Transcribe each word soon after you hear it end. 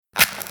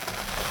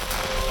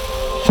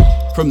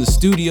From the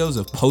studios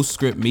of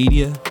Postscript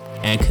Media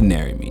and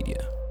Canary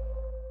Media.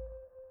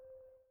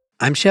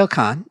 I'm Shayle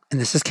Kann,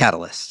 and this is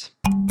Catalyst.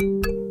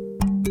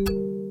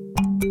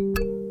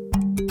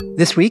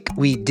 This week,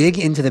 we dig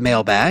into the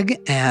mailbag,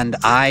 and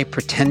I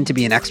pretend to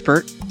be an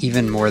expert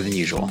even more than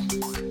usual.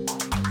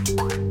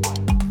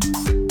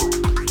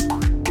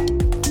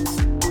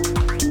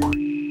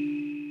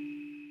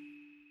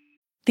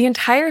 The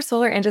entire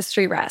solar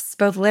industry rests,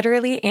 both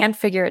literally and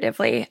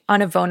figuratively,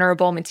 on a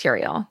vulnerable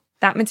material.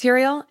 That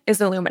material is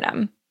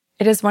aluminum.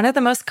 It is one of the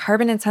most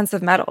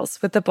carbon-intensive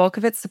metals, with the bulk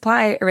of its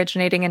supply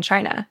originating in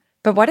China.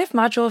 But what if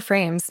module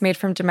frames made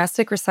from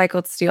domestic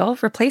recycled steel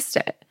replaced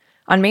it?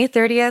 On May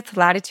 30th,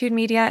 Latitude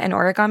Media and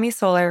Origami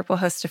Solar will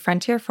host a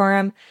Frontier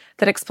Forum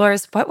that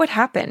explores what would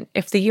happen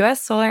if the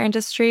U.S. solar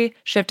industry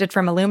shifted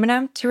from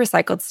aluminum to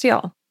recycled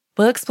steel.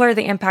 We'll explore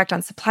the impact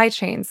on supply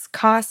chains,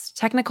 cost,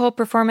 technical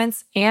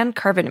performance, and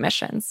carbon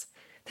emissions.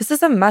 This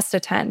is a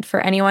must-attend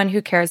for anyone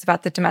who cares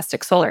about the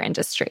domestic solar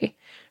industry.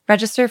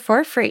 Register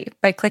for free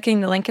by clicking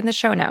the link in the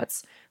show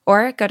notes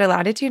or go to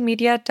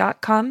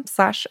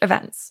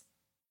latitudemedia.com/events.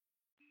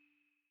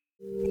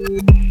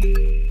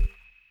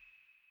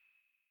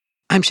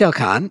 I'm Shayle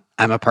Kann.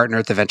 I'm a partner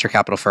at the venture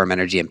capital firm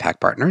Energy Impact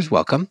Partners.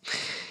 Welcome.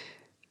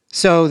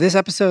 So this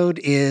episode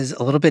is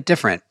a little bit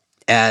different.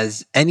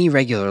 As any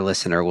regular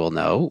listener will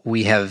know,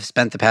 we have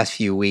spent the past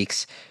few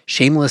weeks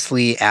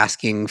shamelessly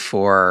asking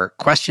for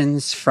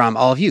questions from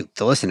all of you,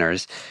 the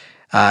listeners,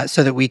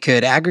 so that we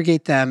could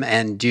aggregate them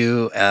and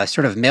do a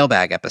sort of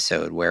mailbag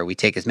episode where we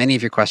take as many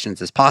of your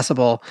questions as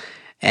possible,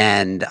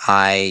 and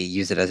I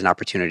use it as an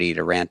opportunity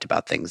to rant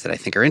about things that I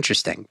think are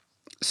interesting.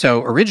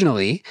 So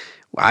originally,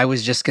 I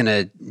was just going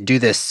to do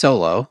this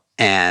solo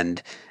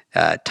and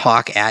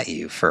talk at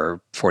you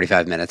for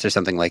 45 minutes or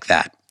something like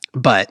that.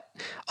 But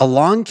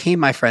along came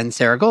my friend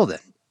Sarah Golden,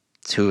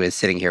 who is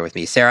sitting here with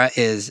me. Sarah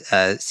is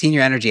a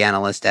senior energy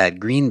analyst at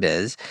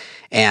GreenBiz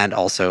and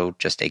also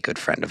just a good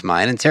friend of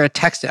mine. And Sarah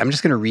texted, I'm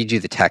just going to read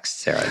you the text,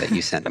 Sarah, that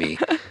you sent me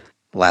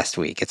last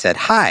week. It said,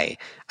 "Hi,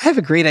 I have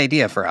a great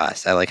idea for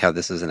us." I like how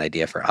this is an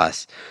idea for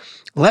us.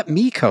 "Let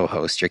me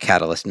co-host your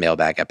Catalyst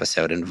mailbag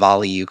episode and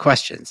volley you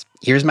questions.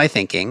 Here's my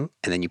thinking."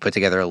 And then you put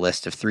together a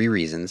list of 3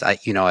 reasons. I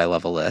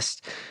love a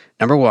list.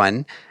 Number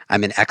 1,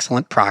 I'm an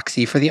excellent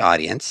proxy for the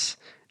audience.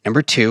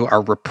 Number 2,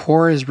 our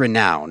rapport is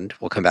renowned.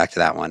 We'll come back to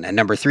that one. And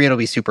number 3, it'll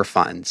be super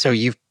fun. So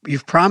you've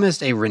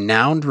promised a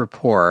renowned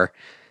rapport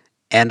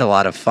and a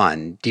lot of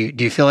fun. Do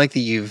you feel like that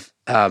you've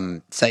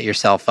set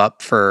yourself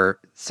up for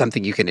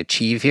something you can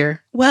achieve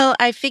here? Well,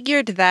 I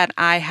figured that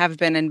I have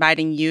been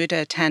inviting you to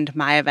attend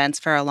my events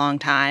for a long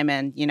time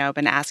and,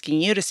 been asking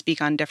you to speak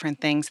on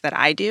different things that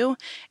I do.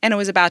 And it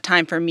was about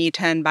time for me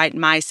to invite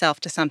myself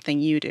to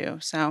something you do.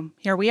 So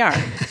here we are.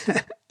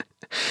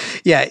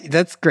 Yeah,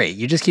 that's great.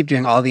 You just keep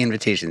doing all the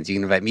invitations. You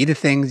can invite me to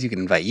things. You can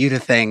invite you to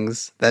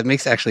things. That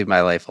makes actually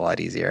my life a lot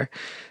easier.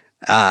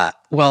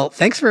 Well,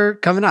 thanks for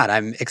coming on.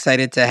 I'm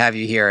excited to have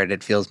you here, and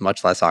it feels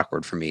much less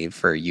awkward for me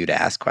for you to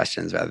ask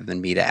questions rather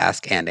than me to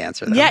ask and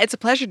answer them. Yeah, it's a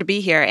pleasure to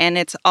be here. And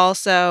it's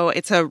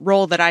a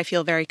role that I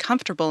feel very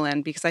comfortable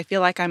in because I feel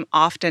like I'm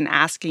often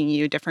asking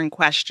you different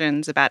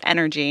questions about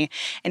energy.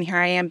 And here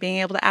I am being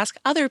able to ask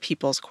other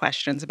people's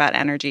questions about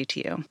energy to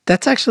you.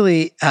 That's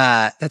actually,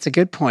 that's a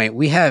good point.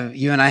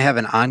 You and I have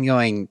an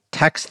ongoing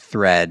text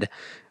thread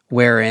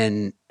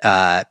wherein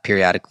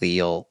periodically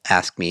you'll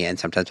ask me, and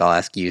sometimes I'll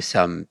ask you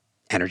some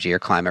energy or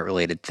climate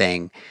related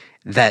thing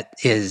that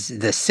is,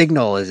 the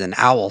signal is an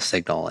owl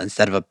signal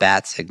instead of a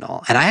bat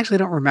signal. And I actually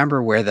don't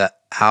remember where the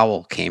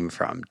owl came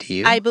from. Do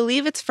you? I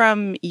believe it's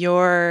from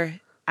your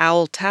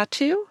owl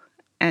tattoo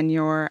and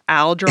your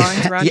owl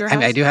drawings around your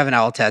house. I do have an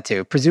owl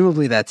tattoo.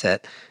 Presumably that's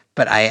it.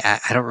 But I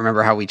don't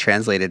remember how we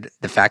translated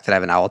the fact that I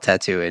have an owl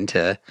tattoo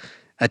into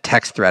a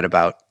text thread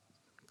about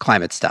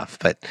climate stuff.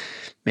 But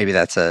maybe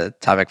that's a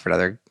topic for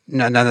another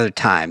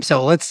time.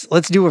 So let's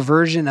do a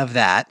version of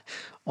that.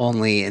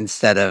 Only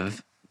instead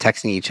of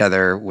texting each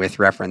other with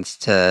reference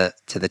to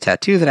the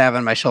tattoo that I have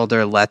on my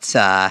shoulder, let's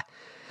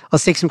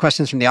take some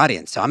questions from the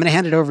audience. So I'm going to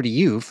hand it over to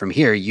you from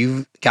here.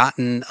 You've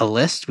gotten a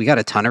list. We got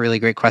a ton of really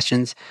great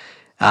questions.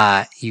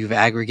 You've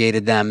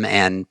aggregated them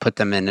and put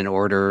them in an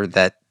order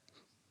that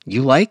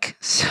you like.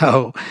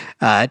 So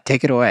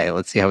take it away.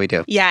 Let's see how we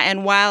do. Yeah,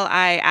 and while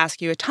I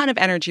ask you a ton of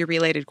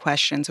energy-related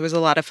questions, it was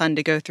a lot of fun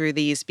to go through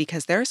these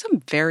because there are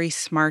some very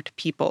smart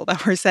people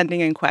that were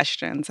sending in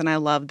questions, and I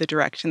love the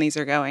direction these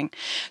are going.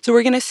 So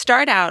we're going to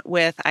start out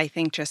with, I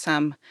think, just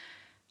some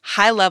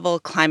high-level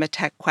climate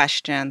tech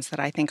questions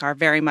that I think are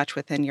very much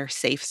within your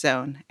safe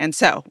zone. And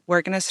so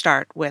we're going to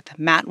start with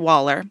Matt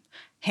Waller,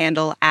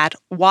 handle at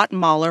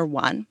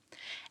WattMauler1.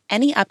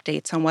 Any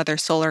updates on whether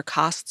solar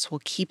costs will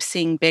keep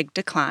seeing big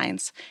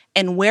declines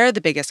and where the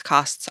biggest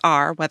costs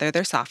are, whether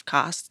they're soft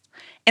costs,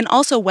 and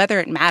also whether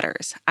it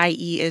matters,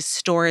 i.e. is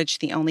storage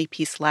the only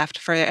piece left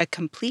for a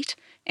complete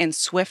and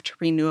swift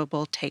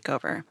renewable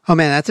takeover? Oh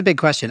man, that's a big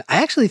question.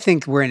 I actually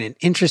think we're in an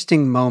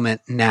interesting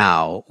moment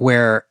now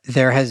where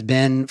there has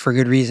been, for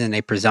good reason,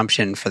 a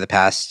presumption for the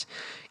past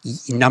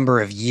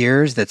number of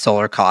years that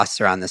solar costs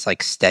are on this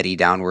like steady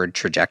downward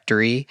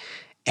trajectory.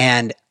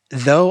 And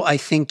though I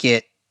think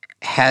it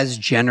has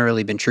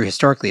generally been true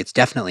historically, it's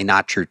definitely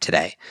not true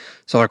today.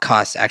 Solar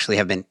costs actually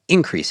have been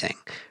increasing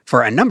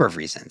for a number of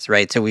reasons,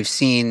 right? So we've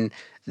seen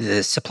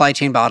the supply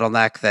chain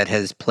bottleneck that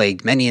has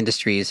plagued many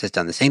industries has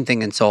done the same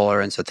thing in solar.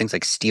 And so things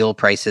like steel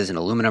prices and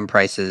aluminum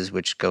prices,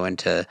 which go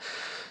into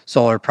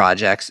solar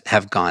projects,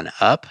 have gone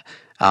up.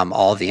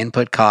 All the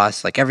input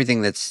costs, like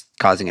everything that's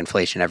causing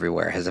inflation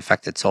everywhere, has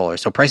affected solar.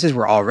 So prices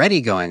were already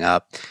going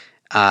up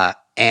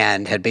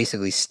and had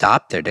basically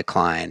stopped their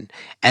decline.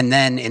 And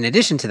then in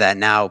addition to that,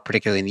 now,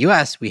 particularly in the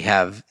US, we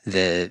have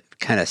the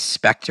kind of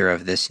specter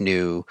of this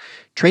new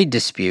trade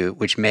dispute,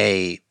 which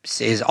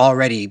is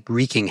already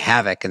wreaking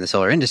havoc in the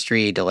solar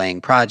industry,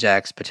 delaying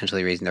projects,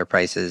 potentially raising their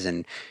prices,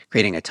 and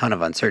creating a ton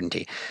of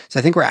uncertainty. So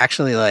I think we're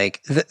actually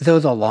like, though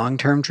the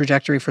long-term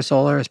trajectory for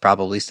solar is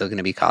probably still going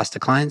to be cost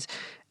declines,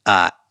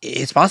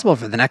 it's possible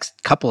for the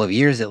next couple of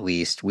years at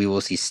least, we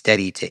will see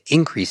steady to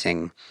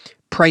increasing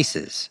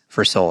prices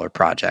for solar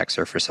projects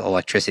or for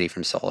electricity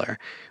from solar,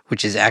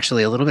 which is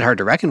actually a little bit hard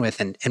to reckon with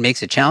and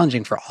makes it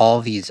challenging for all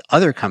these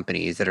other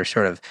companies that are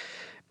sort of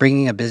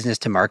bringing a business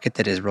to market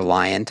that is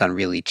reliant on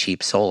really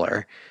cheap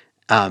solar.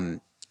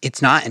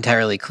 It's not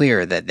entirely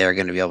clear that they're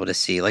going to be able to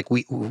see, like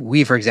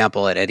we for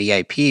example, at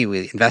EIP,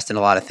 we invest in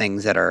a lot of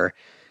things that are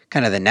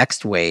kind of the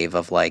next wave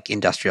of like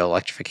industrial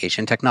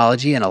electrification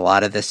technology. And a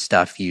lot of this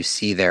stuff, you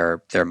see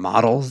their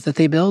models that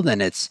they build,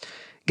 and it's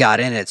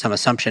got in it some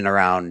assumption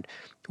around,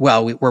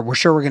 well, we're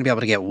sure we're going to be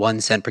able to get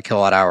 1 cent per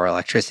kilowatt hour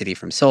electricity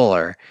from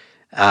solar.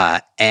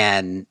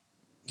 And,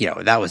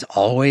 that was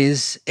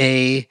always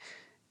a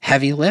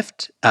heavy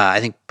lift. I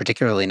think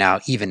particularly now,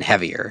 even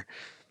heavier.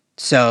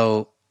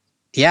 So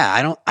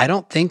yeah, I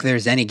don't think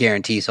there's any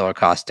guarantee solar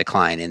costs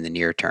decline in the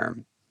near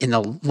term. In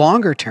the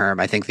longer term,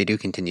 I think they do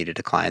continue to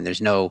decline.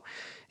 There's none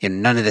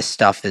of this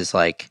stuff is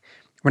like,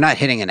 we're not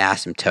hitting an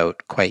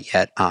asymptote quite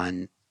yet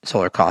on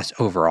solar costs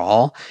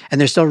overall. And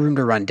there's still room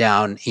to run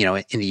down.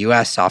 In the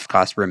US, soft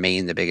costs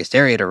remain the biggest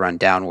area to run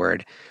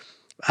downward.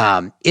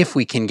 If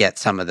we can get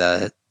some of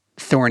the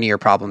thornier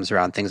problems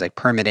around things like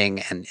permitting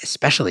and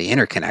especially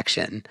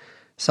interconnection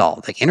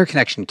solved. Like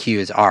interconnection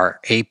queues are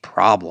a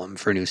problem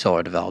for new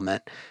solar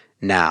development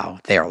now.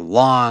 They are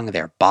long,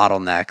 they're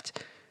bottlenecked.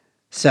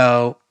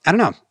 So I don't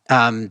know.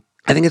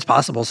 I think it's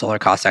possible solar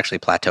costs actually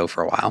plateau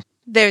for a while.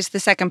 There's the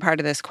second part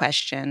of this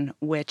question,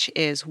 which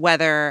is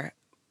whether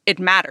it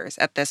matters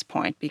at this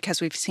point,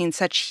 because we've seen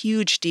such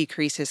huge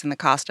decreases in the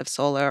cost of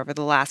solar over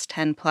the last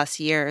 10 plus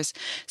years.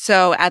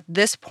 So at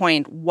this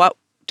point, what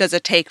does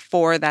it take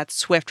for that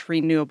swift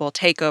renewable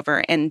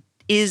takeover? And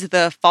is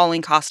the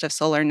falling cost of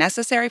solar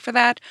necessary for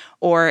that?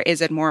 Or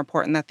is it more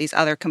important that these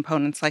other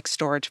components like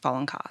storage fall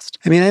in cost?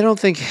 I mean, I don't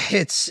think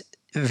it's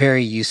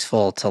very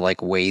useful to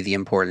like weigh the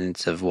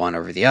importance of one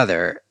over the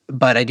other.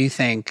 But I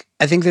think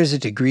there's a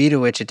degree to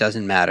which it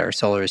doesn't matter.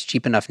 Solar is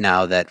cheap enough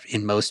now that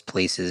in most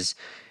places,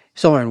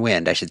 solar and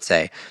wind, I should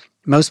say,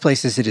 most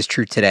places it is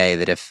true today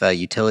that if a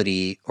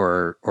utility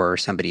or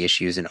somebody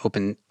issues an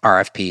open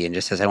RFP and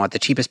just says, I want the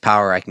cheapest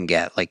power I can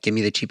get, like give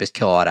me the cheapest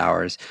kilowatt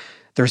hours,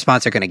 the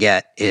response they're going to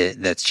get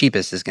that's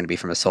cheapest is going to be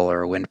from a solar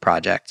or wind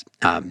project.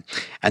 And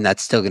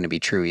that's still going to be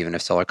true even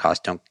if solar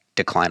costs don't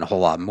decline a whole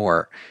lot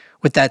more.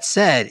 With that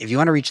said, if you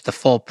want to reach the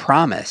full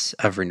promise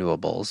of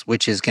renewables,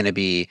 which is going to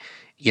be,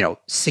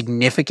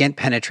 significant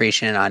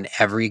penetration on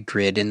every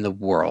grid in the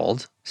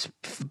world,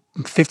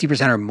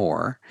 50% or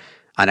more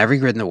on every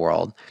grid in the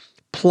world,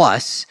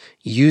 plus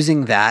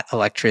using that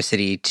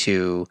electricity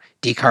to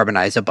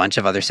decarbonize a bunch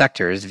of other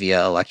sectors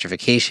via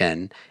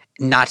electrification,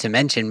 not to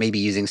mention maybe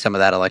using some of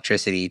that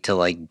electricity to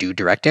like do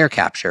direct air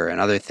capture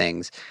and other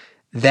things,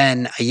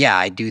 then yeah,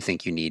 I do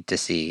think you need to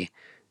see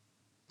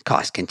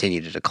costs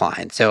continue to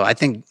decline. So I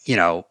think,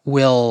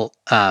 will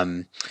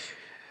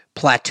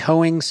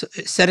plateauing,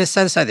 set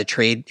aside the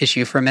trade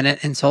issue for a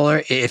minute in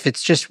solar. If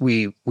it's just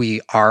we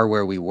are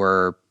where we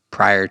were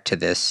prior to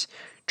this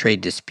trade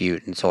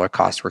dispute and solar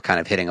costs were kind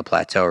of hitting a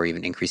plateau or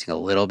even increasing a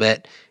little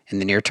bit in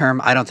the near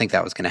term, I don't think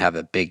that was going to have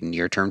a big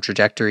near-term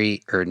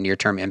trajectory or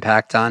near-term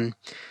impact on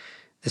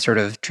the sort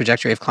of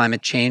trajectory of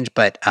climate change.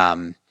 But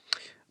in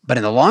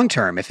the long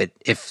term,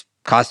 if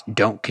costs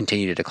don't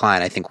continue to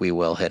decline, I think we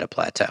will hit a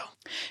plateau.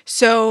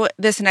 So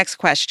this next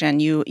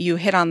question, you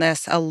hit on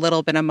this a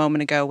little bit a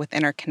moment ago with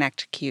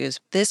interconnect queues.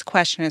 This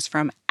question is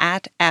from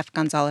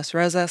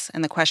 @F.Gonzalez-Rosas,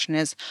 and the question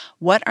is,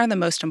 what are the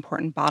most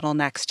important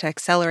bottlenecks to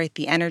accelerate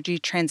the energy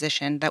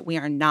transition that we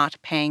are not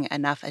paying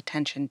enough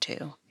attention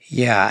to?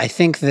 Yeah, I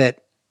think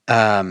that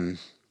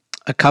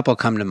a couple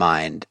come to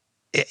mind.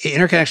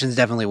 Interconnection is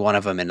definitely one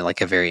of them in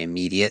like a very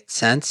immediate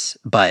sense,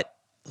 but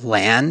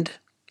land,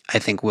 I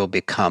think, will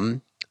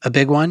become a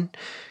big one.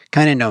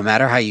 Kind of no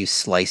matter how you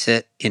slice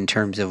it in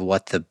terms of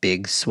what the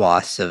big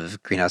swaths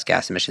of greenhouse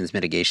gas emissions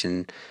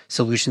mitigation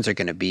solutions are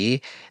going to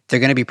be, they're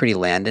going to be pretty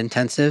land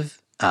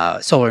intensive.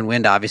 Solar and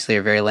wind obviously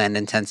are very land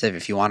intensive.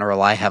 If you want to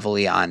rely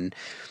heavily on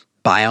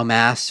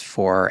biomass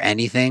for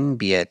anything,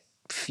 be it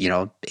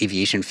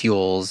aviation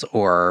fuels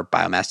or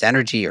biomass to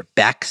energy, or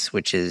BECCS,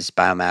 which is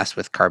biomass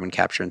with carbon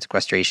capture and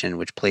sequestration,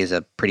 which plays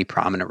a pretty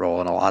prominent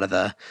role in a lot of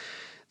the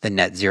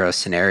net zero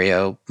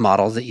scenario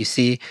models that you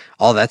see.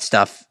 All that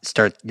stuff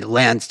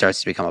land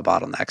starts to become a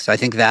bottleneck. So I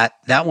think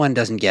that one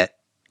doesn't get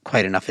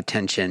quite enough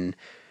attention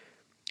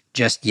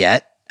just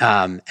yet.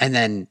 And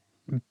then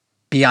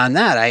beyond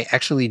that, I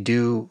actually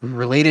do,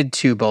 related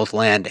to both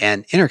land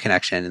and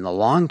interconnection in the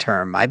long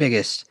term, my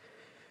biggest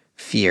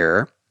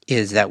fear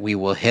is that we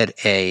will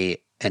hit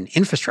an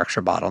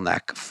infrastructure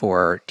bottleneck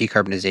for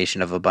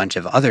decarbonization of a bunch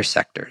of other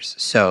sectors.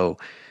 So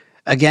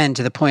again,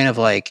 to the point of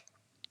like,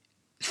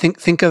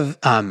 think of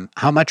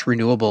how much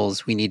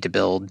renewables we need to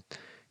build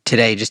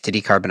today just to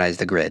decarbonize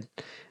the grid.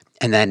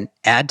 And then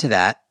add to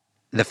that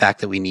the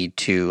fact that we need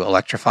to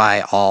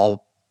electrify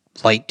all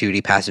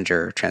light-duty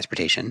passenger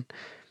transportation.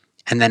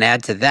 And then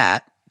add to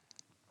that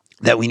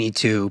we need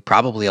to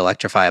probably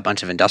electrify a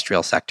bunch of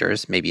industrial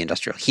sectors, maybe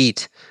industrial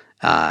heat.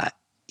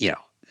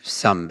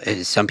 Some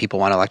people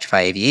want to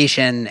electrify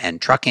aviation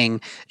and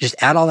trucking. Just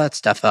add all that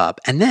stuff up.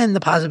 And then the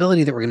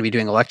possibility that we're going to be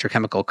doing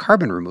electrochemical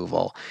carbon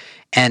removal,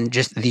 and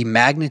just the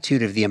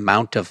magnitude of the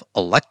amount of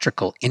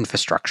electrical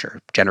infrastructure,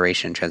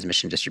 generation,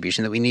 transmission,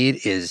 distribution that we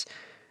need is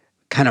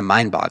kind of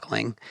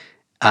mind-boggling.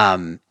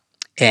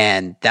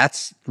 And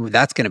that's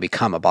going to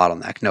become a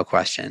bottleneck, no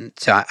question.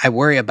 So I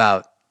worry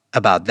about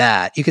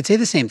that. You could say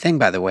the same thing,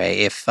 by the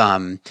way, if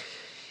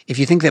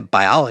you think that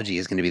biology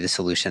is going to be the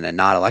solution and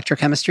not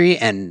electrochemistry,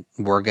 and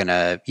we're going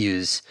to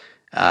use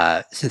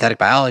synthetic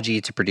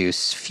biology to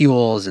produce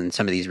fuels and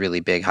some of these really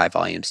big high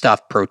volume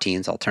stuff,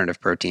 proteins,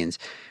 alternative proteins,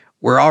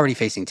 we're already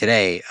facing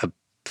today a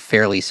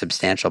fairly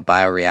substantial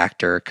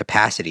bioreactor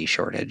capacity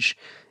shortage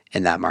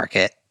in that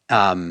market,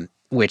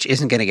 which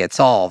isn't going to get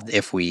solved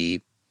if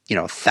we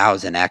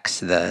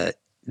 1,000x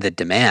the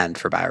demand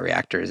for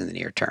bioreactors in the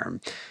near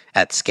term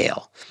at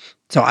scale.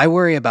 So I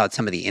worry about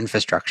some of the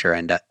infrastructure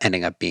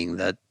ending up being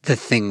the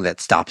thing that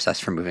stops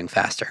us from moving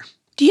faster.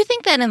 Do you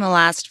think that in the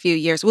last few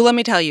years, well, let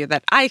me tell you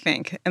that I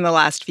think in the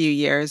last few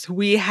years,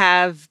 we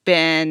have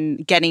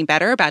been getting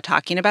better about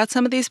talking about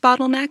some of these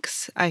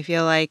bottlenecks. I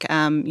feel like,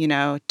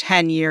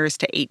 10 years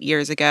to 8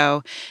 years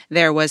ago,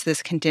 there was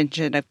this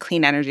contingent of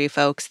clean energy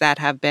folks that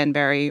have been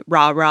very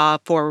rah-rah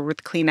forward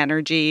with clean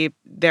energy.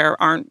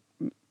 There aren't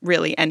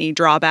really any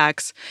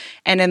drawbacks.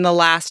 And in the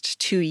last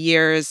 2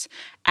 years,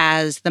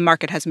 as the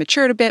market has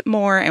matured a bit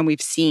more and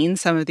we've seen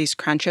some of these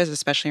crunches,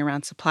 especially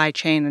around supply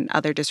chain and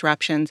other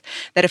disruptions,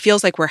 that it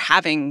feels like we're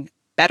having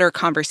better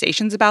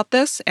conversations about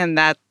this and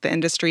that the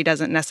industry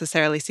doesn't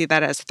necessarily see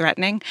that as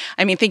threatening.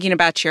 I mean, thinking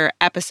about your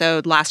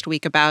episode last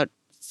week about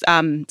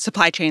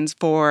supply chains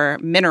for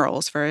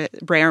minerals, for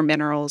rare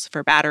minerals,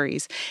 for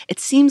batteries, it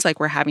seems like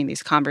we're having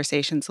these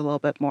conversations a little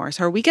bit more.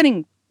 So are we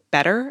getting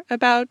better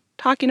about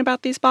talking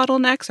about these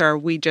bottlenecks, or are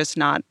we just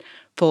not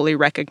fully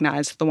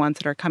recognize the ones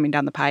that are coming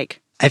down the pike?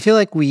 I feel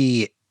like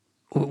we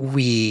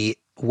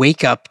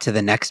wake up to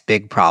the next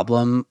big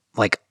problem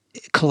like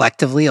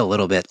collectively a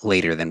little bit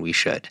later than we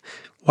should.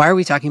 Why are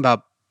we talking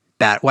about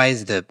why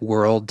is the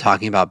world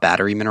talking about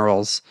battery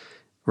minerals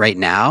right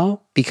now?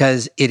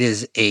 Because it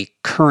is a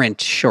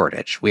current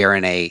shortage. We are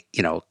in a,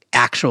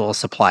 actual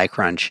supply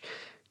crunch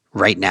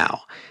right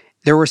now.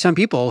 There were some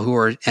people who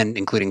were, and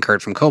including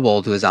Kurt from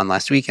Kobold, who was on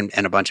last week, and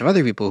a bunch of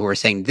other people who were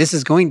saying this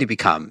is going to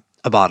become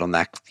a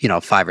bottleneck,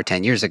 5 or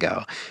 10 years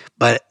ago.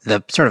 But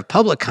the sort of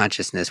public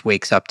consciousness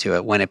wakes up to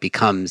it when it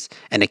becomes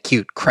an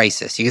acute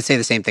crisis. You could say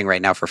the same thing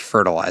right now for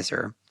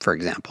fertilizer, for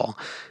example.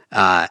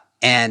 So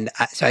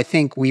I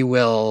think we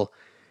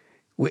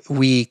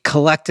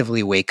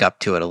collectively wake up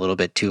to it a little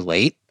bit too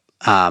late.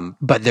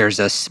 But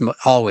there's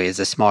always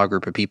a smaller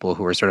group of people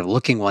who are sort of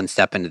looking one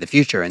step into the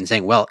future and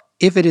saying, well,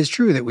 if it is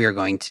true that we are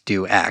going to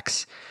do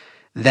X,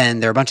 then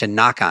there are a bunch of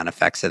knock-on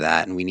effects of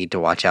that, and we need to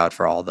watch out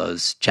for all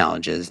those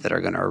challenges that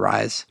are going to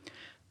arise.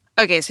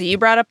 Okay, so you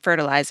brought up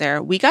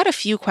fertilizer. We got a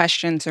few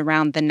questions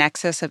around the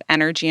nexus of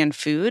energy and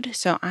food.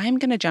 So I'm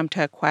going to jump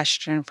to a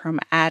question from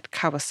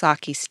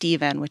 @Kawasaki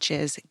Steven, which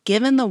is,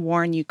 given the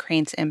war in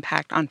Ukraine's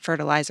impact on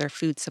fertilizer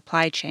food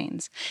supply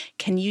chains,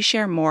 can you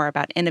share more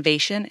about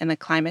innovation in the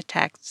climate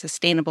tech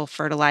sustainable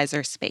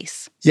fertilizer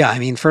space? Yeah,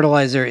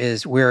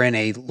 we're in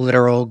a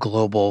literal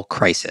global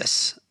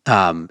crisis.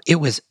 It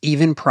was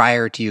even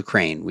prior to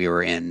Ukraine, we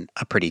were in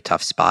a pretty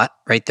tough spot,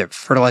 right? The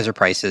fertilizer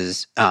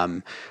prices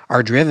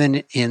are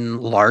driven in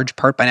large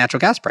part by natural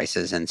gas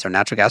prices. And so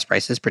natural gas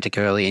prices,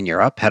 particularly in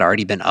Europe, had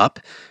already been up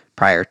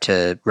prior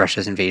to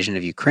Russia's invasion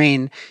of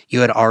Ukraine.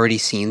 You had already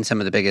seen some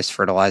of the biggest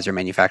fertilizer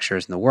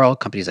manufacturers in the world,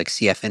 companies like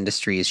CF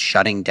Industries,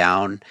 shutting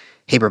down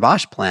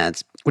Haber-Bosch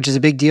plants, which is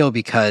a big deal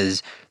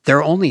because there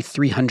are only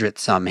 300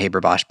 some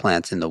Haber-Bosch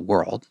plants in the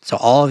world. So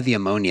all of the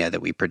ammonia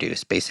that we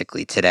produce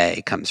basically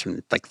today comes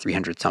from like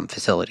 300 some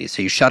facilities.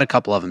 So you shut a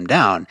couple of them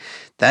down,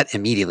 that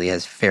immediately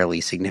has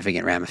fairly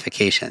significant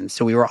ramifications.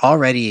 So we were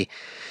already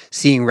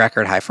seeing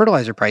record high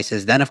fertilizer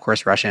prices. Then, of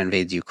course, Russia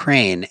invades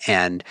Ukraine,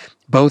 and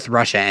both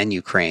Russia and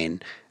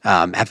Ukraine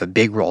have a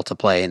big role to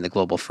play in the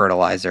global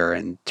fertilizer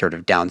and sort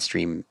of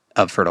downstream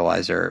of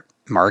fertilizer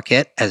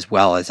market, as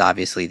well as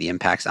obviously the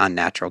impacts on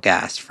natural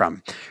gas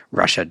from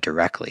Russia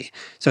directly.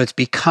 So it's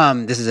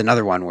become, this is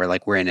another one where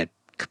like we're in a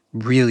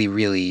really,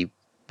 really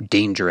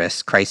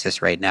dangerous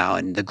crisis right now.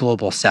 And the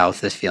global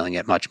south is feeling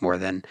it much more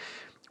than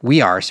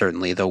we are,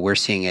 certainly, though we're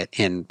seeing it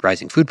in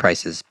rising food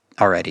prices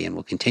already and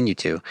will continue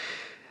to.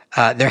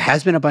 There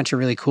has been a bunch of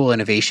really cool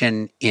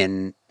innovation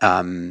in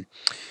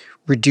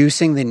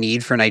reducing the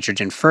need for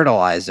nitrogen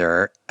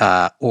fertilizer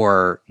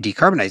or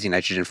decarbonizing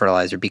nitrogen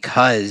fertilizer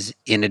because,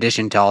 in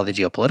addition to all the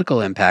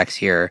geopolitical impacts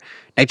here,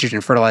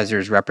 nitrogen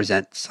fertilizers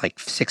represents like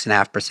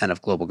 6.5%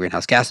 of global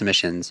greenhouse gas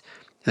emissions,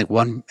 I think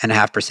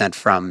 1.5%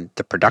 from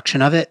the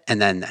production of it,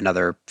 and then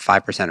another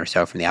 5% or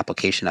so from the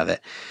application of it.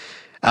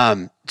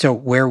 So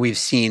where we've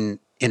seen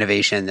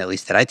innovation, at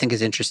least that I think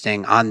is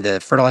interesting, on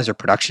the fertilizer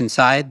production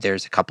side,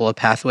 there's a couple of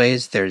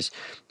pathways. There's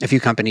a few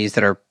companies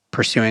that are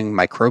pursuing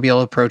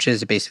microbial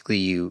approaches. Basically,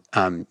 you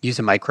use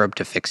a microbe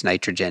to fix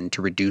nitrogen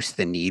to reduce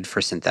the need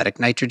for synthetic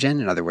nitrogen.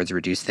 In other words,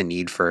 reduce the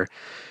need for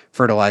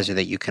fertilizer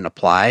that you can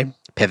apply.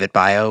 Pivot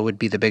Bio would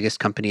be the biggest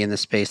company in the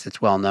space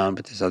that's well known,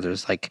 but there's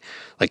others like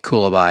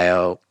Kula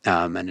Bio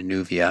and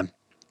Anuvia.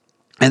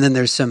 And then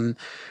there's some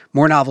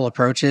more novel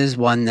approaches.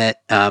 One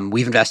that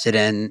we've invested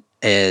in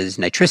is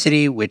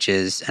Nitricity, which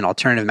is an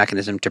alternative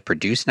mechanism to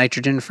produce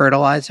nitrogen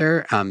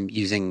fertilizer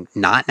using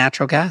not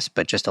natural gas,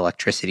 but just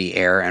electricity,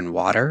 air, and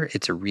water.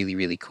 It's a really,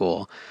 really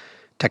cool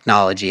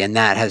technology. And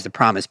that has the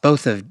promise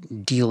both of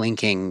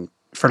delinking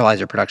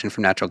fertilizer production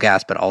from natural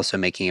gas, but also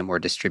making it more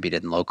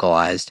distributed and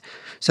localized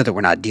so that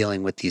we're not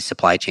dealing with these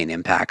supply chain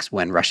impacts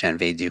when Russia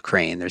invades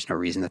Ukraine. There's no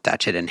reason that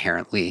that should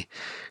inherently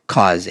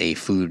cause a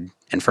food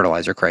and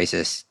fertilizer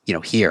crisis,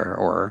 here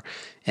or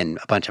in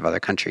a bunch of other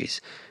countries.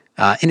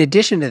 In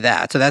addition to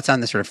that, so that's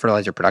on the sort of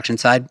fertilizer production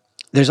side.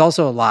 There's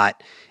also a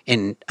lot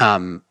in,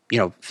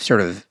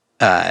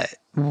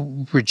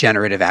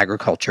 regenerative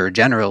agriculture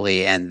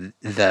generally, and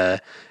the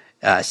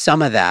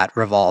some of that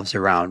revolves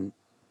around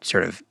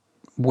sort of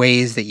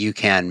ways that you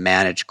can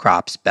manage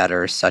crops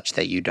better, such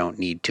that you don't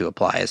need to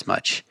apply as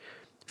much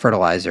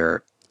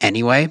fertilizer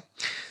anyway.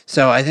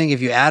 So I think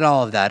if you add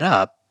all of that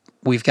up,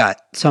 we've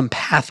got some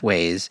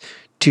pathways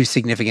to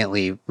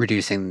significantly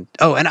reducing.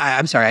 Oh, and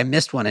I'm sorry, I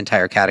missed one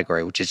entire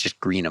category, which is just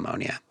green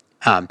ammonia,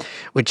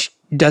 which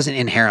doesn't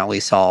inherently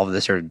solve the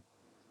sort of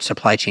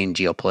supply chain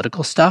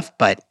geopolitical stuff,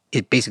 but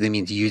it basically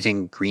means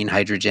using green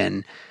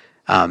hydrogen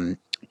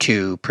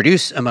to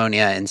produce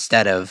ammonia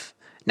instead of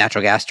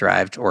natural gas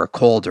derived or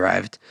coal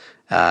derived,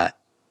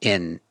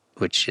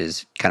 which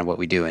is kind of what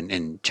we do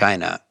in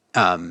China.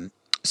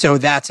 So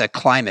that's a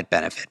climate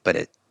benefit,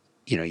 but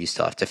you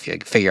still have to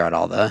figure out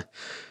all the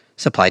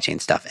supply chain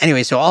stuff.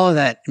 Anyway, so all of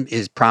that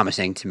is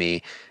promising to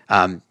me.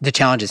 The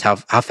challenge is how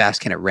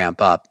fast can it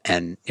ramp up?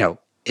 And,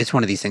 it's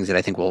one of these things that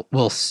I think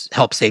will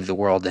help save the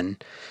world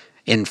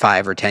in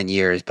 5 or 10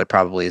 years, but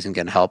probably isn't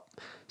going to help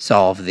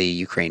solve the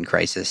Ukraine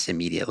crisis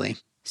immediately.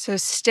 So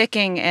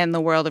sticking in the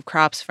world of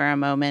crops for a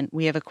moment,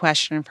 we have a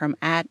question from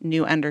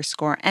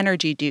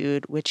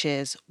 @new_energy_dude, which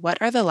is,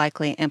 what are the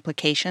likely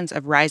implications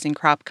of rising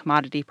crop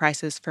commodity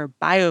prices for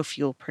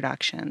biofuel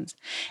productions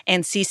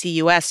and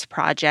CCUS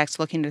projects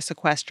looking to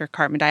sequester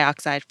carbon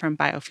dioxide from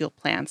biofuel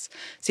plants,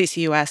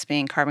 CCUS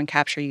being carbon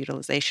capture,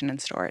 utilization, and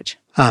storage?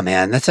 Oh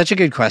man, that's such a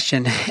good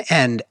question.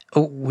 And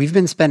we've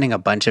been spending a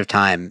bunch of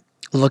time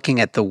looking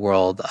at the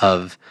world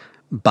of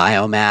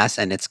biomass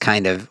and it's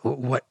kind of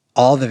what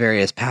all the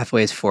various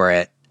pathways for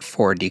it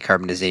for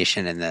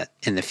decarbonization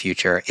in the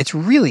future. It's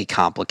really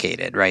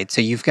complicated, right? So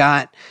you've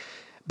got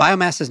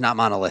biomass is not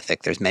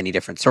monolithic. There's many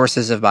different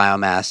sources of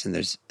biomass, and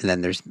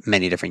then there's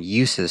many different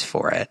uses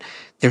for it.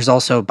 There's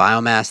also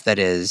biomass that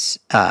is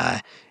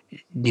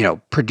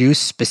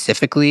produced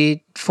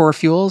specifically for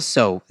fuels.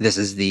 So this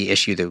is the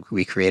issue that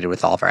we created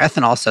with all of our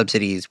ethanol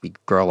subsidies. We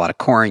grow a lot of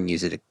corn,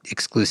 use it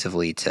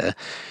exclusively to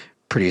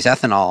produce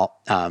ethanol.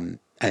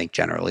 I think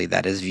generally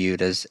that is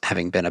viewed as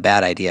having been a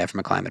bad idea from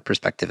a climate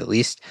perspective, at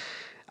least.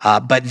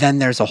 But then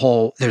there's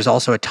also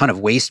a ton of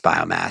waste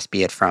biomass,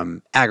 be it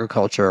from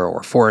agriculture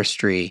or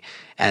forestry,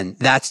 and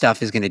that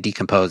stuff is going to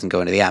decompose and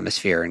go into the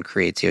atmosphere and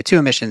create CO2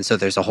 emissions. So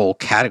there's a whole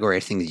category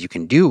of things you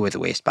can do with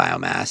waste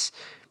biomass.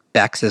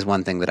 BECCS is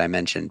one thing that I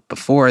mentioned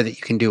before that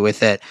you can do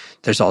with it.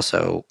 There's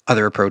also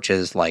other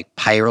approaches like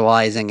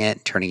pyrolyzing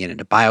it, turning it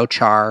into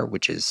biochar,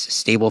 which is a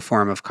stable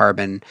form of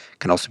carbon.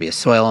 Can also be a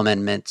soil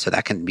amendment, so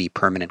that can be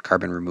permanent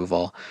carbon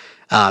removal.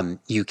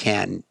 You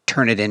can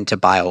turn it into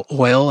bio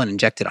oil and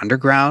inject it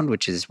underground,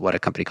 which is what a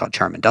company called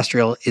Charm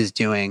Industrial is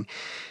doing.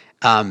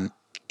 And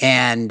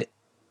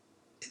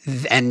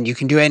you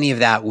can do any of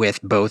that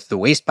with both the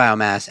waste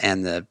biomass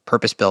and the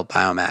purpose-built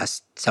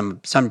biomass.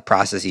 Some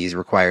processes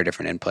require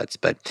different inputs,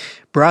 but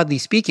broadly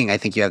speaking, I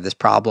think you have this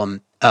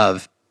problem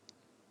of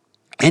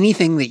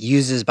anything that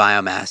uses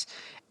biomass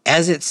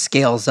as it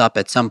scales up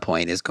at some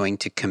point is going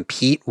to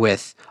compete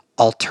with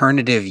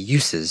alternative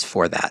uses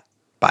for that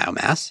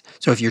biomass.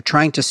 So if you're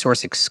trying to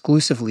source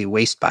exclusively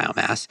waste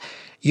biomass,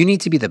 you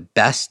need to be the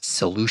best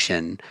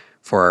solution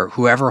for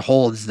whoever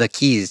holds the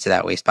keys to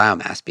that waste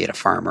biomass, be it a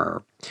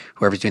farmer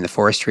whoever's doing the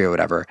forestry or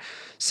whatever,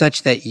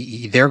 such that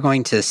they're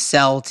going to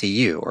sell to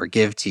you or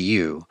give to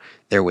you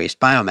their waste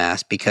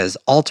biomass, because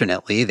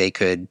alternately they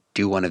could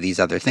do one of these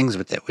other things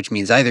with it, which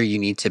means either you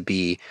need to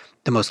be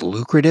the most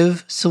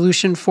lucrative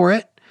solution for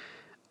it,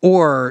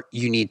 or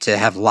you need to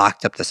have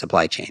locked up the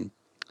supply chain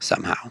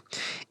somehow.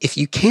 If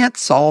you can't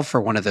solve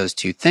for one of those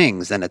two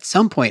things, then at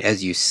some point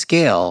as you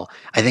scale,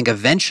 I think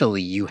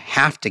eventually you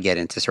have to get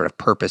into sort of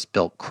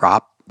purpose-built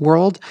crop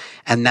world.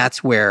 And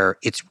that's where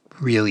it's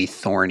really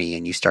thorny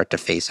and you start to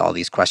face all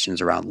these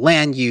questions around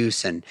land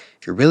use. And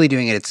if you're really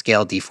doing it at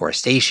scale,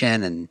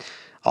 deforestation and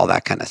all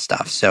that kind of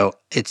stuff. So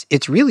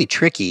it's really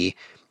tricky,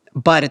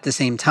 but at the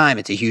same time,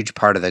 it's a huge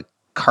part of the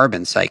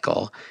carbon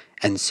cycle.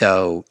 And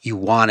so you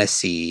want to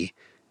see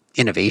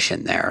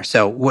innovation there.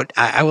 So what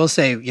I will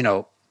say,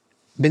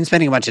 been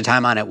spending a bunch of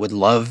time on it, would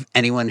love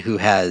anyone who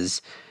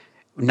has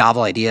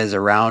novel ideas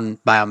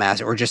around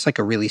biomass or just like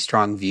a really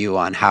strong view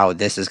on how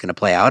this is going to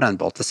play out on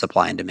both the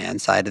supply and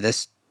demand side of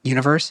this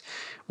universe.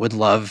 Would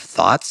love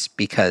thoughts,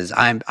 because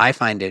I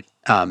find it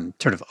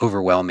sort of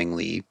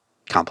overwhelmingly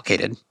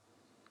complicated.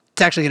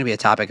 It's actually going to be a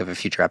topic of a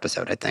future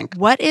episode, I think.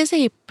 What is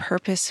a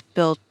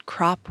purpose-built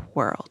crop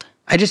world?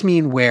 I just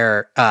mean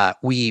where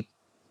we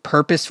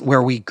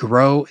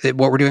grow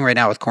what we're doing right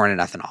now with corn and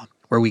ethanol,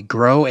 where we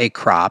grow a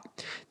crop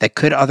that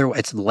could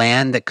it's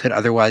land that could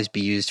otherwise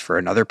be used for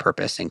another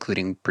purpose,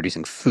 including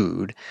producing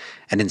food.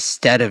 And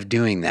instead of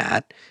doing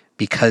that,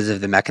 because of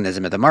the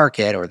mechanism of the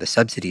market or the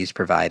subsidies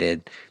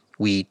provided,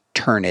 we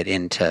turn it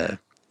into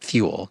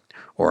fuel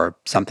or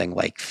something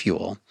like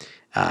fuel,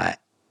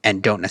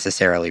 and don't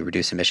necessarily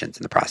reduce emissions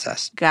in the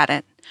process. Got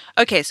it.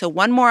 Okay, so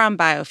one more on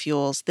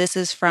biofuels. This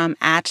is from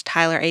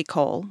 @TylerA.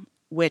 Cole,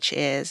 which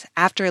is,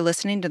 after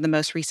listening to the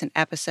most recent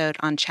episode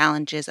on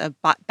challenges of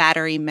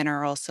battery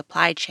mineral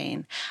supply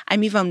chain,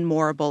 I'm even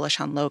more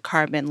bullish on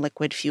low-carbon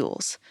liquid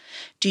fuels.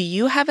 Do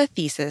you have a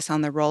thesis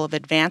on the role of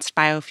advanced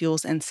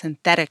biofuels and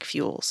synthetic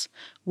fuels?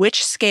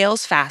 Which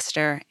scales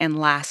faster and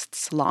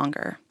lasts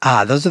longer?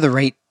 Those are the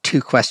right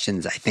two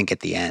questions, I think,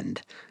 at the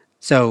end.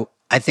 So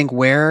I think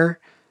where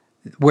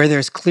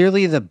there's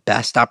clearly the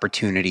best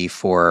opportunity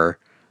for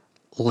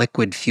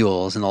liquid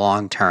fuels in the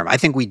long term, I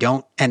think we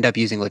don't end up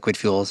using liquid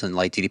fuels in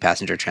light duty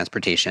passenger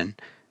transportation,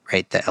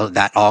 right?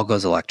 That all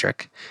goes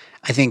electric.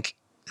 I think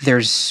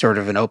there's sort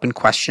of an open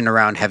question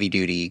around heavy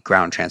duty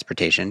ground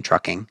transportation,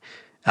 trucking,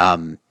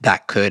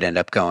 that could end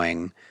up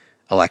going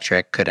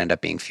electric, could end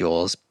up being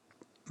fuels.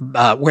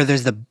 Where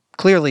there's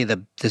clearly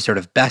the sort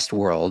of best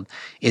world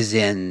is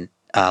in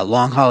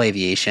long haul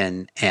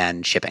aviation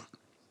and shipping,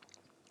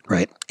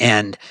 right?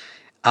 And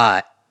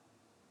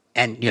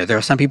there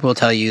are some people who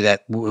tell you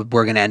that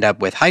we're going to end up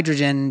with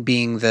hydrogen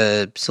being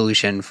the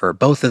solution for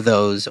both of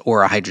those,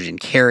 or a hydrogen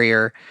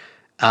carrier.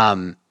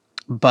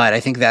 But I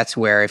think that's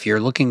where, if you're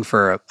looking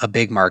for a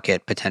big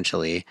market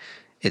potentially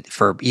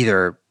for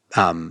either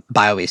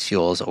bio-based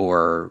fuels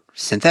or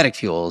synthetic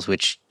fuels,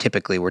 which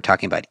typically we're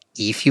talking about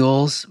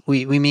e-fuels,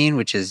 we mean,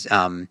 which is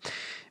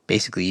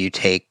basically you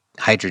take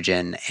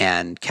hydrogen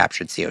and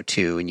captured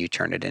CO2 and you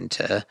turn it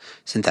into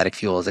synthetic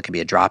fuels that can be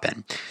a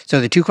drop-in.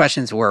 So the two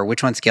questions were,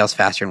 which one scales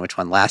faster and which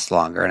one lasts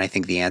longer? And I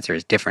think the answer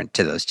is different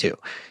to those two.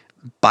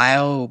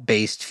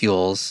 Bio-based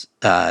fuels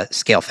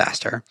scale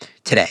faster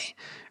today,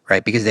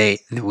 right? Because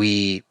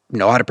we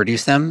know how to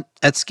produce them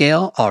at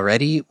scale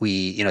already.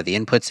 The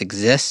inputs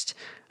exist.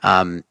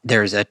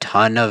 There's a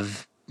ton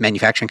of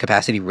manufacturing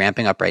capacity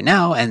ramping up right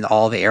now, and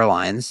all the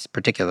airlines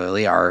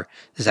particularly this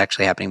is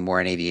actually happening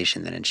more in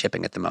aviation than in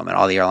shipping at the moment.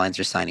 All the airlines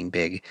are signing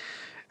big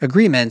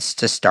agreements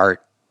to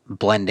start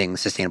blending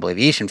sustainable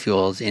aviation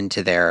fuels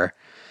into their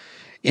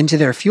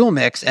fuel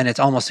mix, and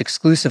it's almost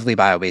exclusively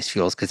bio-based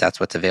fuels because that's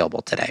what's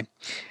available today.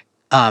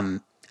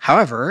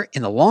 However,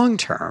 in the long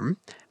term,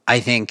 I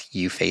think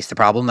you face the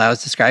problem that I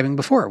was describing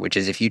before, which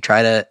is if you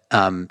try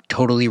to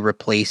totally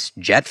replace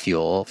jet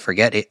fuel,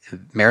 forget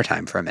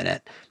maritime for a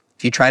minute.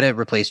 If you try to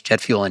replace jet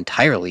fuel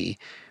entirely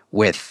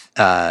with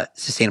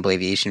sustainable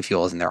aviation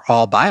fuels and they're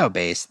all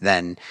bio-based,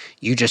 then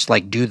you just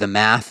do the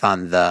math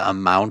on the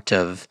amount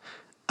of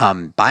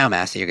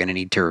biomass that you're going to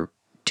need to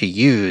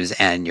use,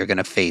 and you're going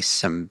to face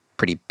some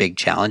pretty big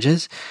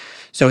challenges.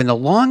 So in the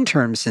long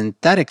term,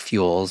 synthetic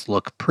fuels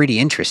look pretty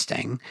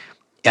interesting.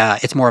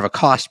 It's more of a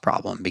cost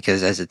problem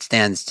because as it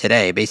stands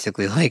today,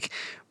 basically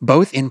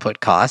both input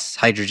costs,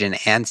 hydrogen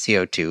and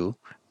CO2,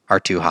 are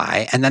too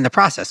high. And then the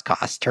process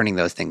costs, turning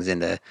those things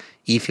into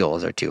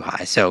e-fuels, are too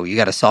high. So you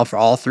got to solve for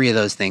all three of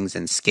those things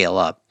and scale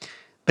up.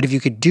 But if you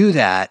could do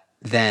that,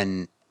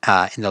 then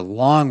in the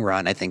long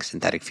run, I think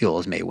synthetic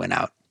fuels may win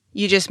out.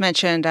 You just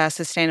mentioned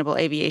sustainable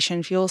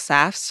aviation fuel,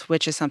 SAFs,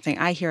 which is something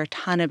I hear a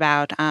ton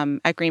about.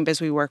 At GreenBiz,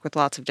 we work with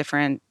lots of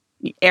different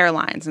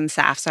airlines, and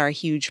SAFs are a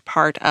huge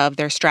part of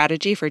their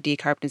strategy for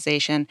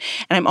decarbonization. And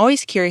I'm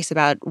always curious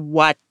about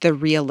what the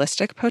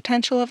realistic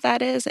potential of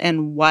that is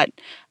and what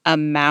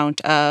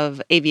amount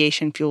of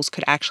aviation fuels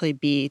could actually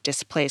be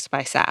displaced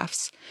by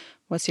SAFs.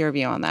 What's your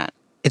view on that?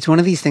 It's one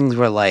of these things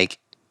where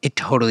it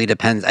totally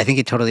depends. I think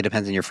it totally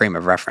depends on your frame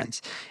of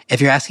reference.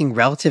 If you're asking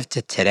relative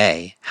to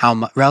today,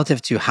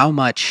 relative to how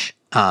much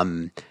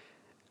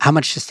how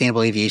much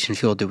sustainable aviation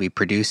fuel do we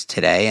produce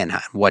today, and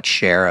what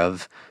share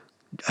of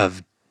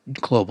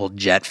global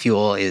jet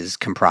fuel is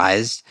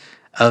comprised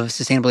of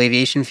sustainable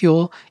aviation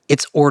fuel,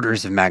 it's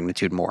orders of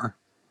magnitude more.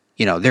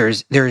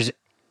 There's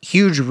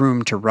huge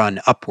room to run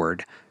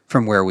upward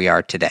from where we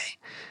are today.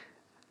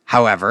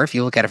 However, if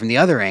you look at it from the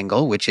other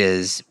angle, which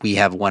is we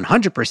have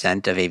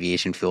 100% of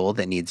aviation fuel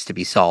that needs to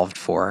be solved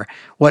for,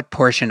 what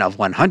portion of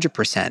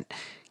 100%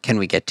 can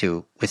we get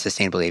to with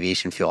sustainable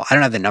aviation fuel? I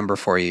don't have the number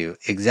for you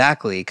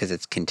exactly because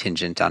it's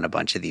contingent on a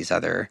bunch of these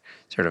other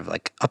sort of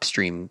like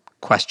upstream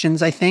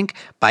questions, I think.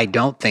 But I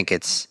don't think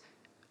it's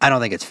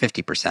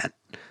 50%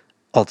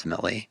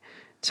 ultimately.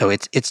 So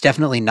it's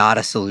definitely not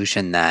a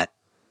solution that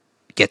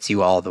gets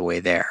you all the way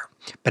there.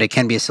 But it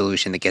can be a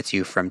solution that gets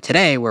you from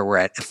today, where we're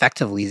at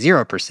effectively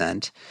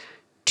 0%,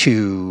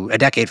 to a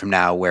decade from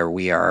now where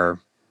we are,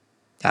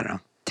 10,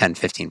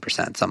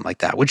 15%, something like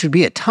that, which would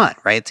be a ton,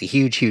 right? It's a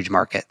huge, huge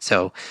market.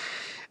 So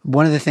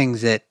one of the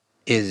things that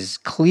is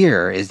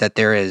clear is that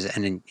there is,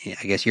 and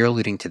I guess you're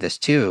alluding to this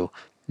too,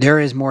 there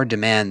is more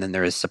demand than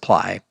there is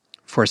supply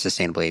for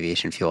sustainable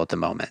aviation fuel at the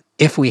moment.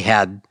 If we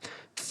had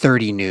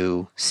 30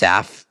 new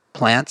SAF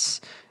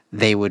plants,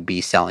 they would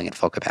be selling at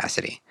full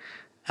capacity.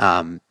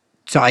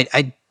 So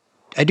I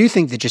do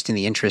think that just in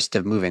the interest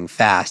of moving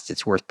fast,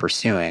 it's worth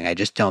pursuing. I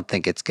just don't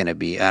think it's going to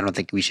be, I don't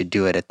think we should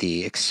do it at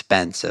the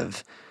expense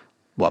of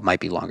what might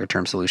be longer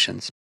term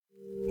solutions.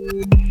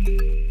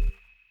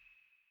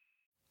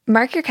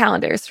 Mark your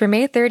calendars for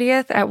May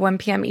 30th at 1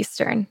 p.m.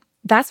 Eastern.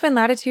 That's when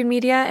Latitude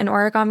Media and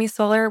Origami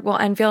Solar will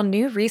unveil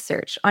new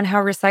research on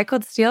how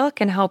recycled steel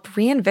can help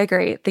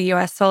reinvigorate the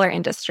U.S. solar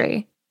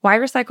industry. Why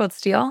recycled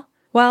steel?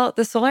 Well,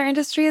 the solar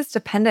industry is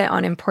dependent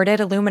on imported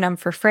aluminum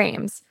for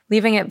frames,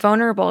 leaving it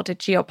vulnerable to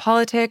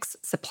geopolitics,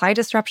 supply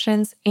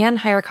disruptions, and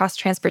higher cost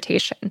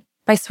transportation.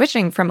 By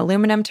switching from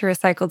aluminum to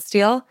recycled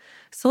steel,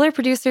 solar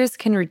producers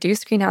can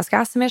reduce greenhouse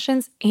gas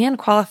emissions and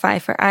qualify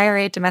for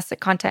IRA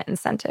domestic content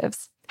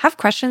incentives. Have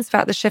questions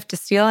about the shift to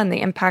steel and the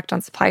impact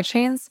on supply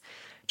chains?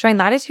 Join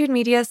Latitude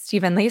Media's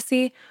Stephen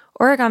Lacey,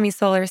 Origami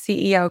Solar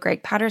CEO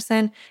Greg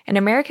Patterson, and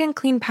American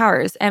Clean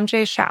Power's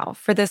MJ Shao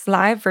for this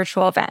live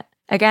virtual event.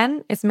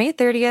 Again, it's May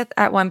 30th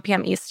at 1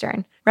 p.m.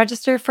 Eastern.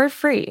 Register for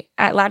free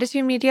at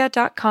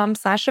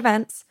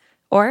latitudemedia.com/events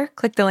or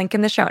click the link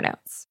in the show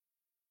notes.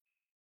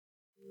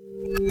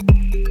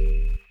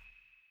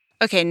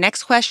 Okay,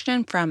 next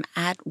question from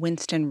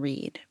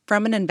 @WinstonReed.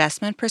 From an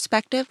investment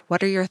perspective,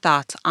 what are your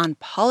thoughts on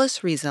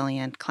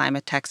policy-resilient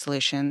climate tech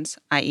solutions,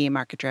 i.e.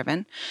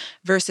 market-driven,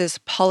 versus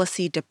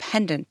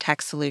policy-dependent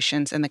tech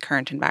solutions in the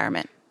current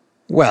environment?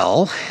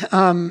 Well,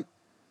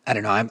 I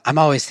don't know. I'm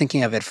always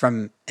thinking of it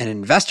from an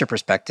investor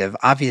perspective.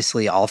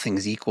 Obviously, all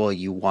things equal,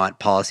 you want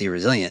policy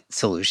resilient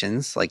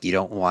solutions. Like, you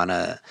don't want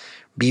to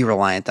be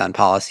reliant on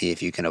policy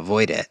if you can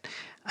avoid it.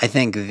 I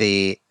think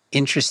the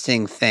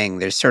interesting thing,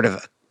 there's sort of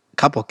a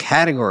couple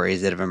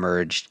categories that have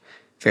emerged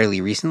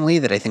fairly recently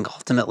that I think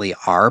ultimately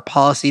are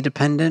policy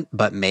dependent,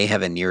 but may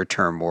have a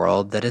near-term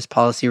world that is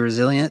policy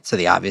resilient. So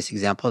the obvious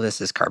example of this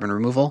is carbon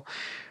removal,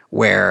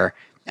 where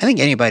I think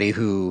anybody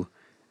who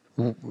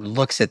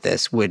looks at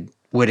this would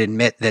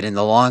admit that in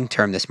the long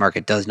term, this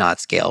market does not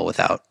scale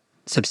without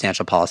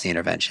substantial policy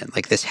intervention.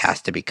 Like, this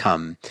has to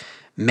become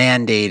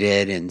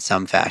mandated in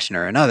some fashion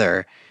or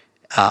another.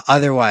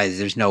 Otherwise,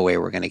 there's no way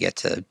we're going to get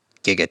to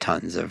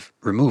gigatons of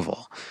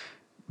removal.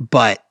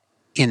 But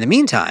in the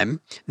meantime,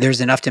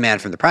 there's enough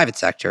demand from the private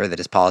sector that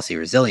is policy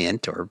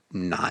resilient or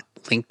not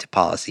linked to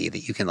policy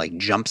that you can like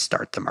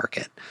jumpstart the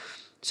market.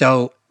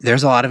 So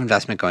there's a lot of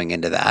investment going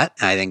into that.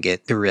 I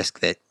think the risk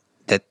that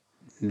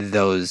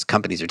those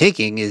companies are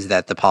taking is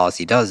that the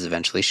policy does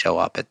eventually show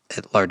up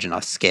at large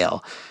enough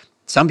scale.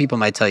 Some people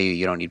might tell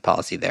you don't need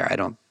policy there. I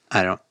don't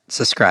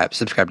subscribe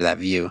to that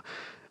view.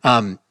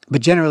 But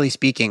generally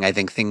speaking, I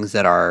think things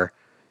that are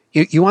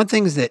you want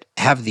things that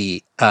have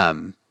the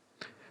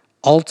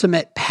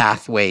ultimate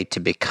pathway to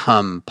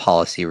become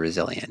policy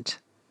resilient,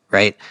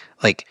 right?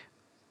 Like,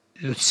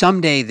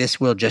 someday this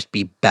will just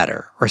be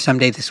better, or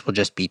someday this will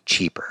just be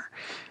cheaper.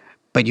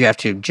 But you have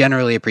to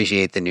generally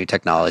appreciate the new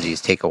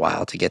technologies take a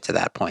while to get to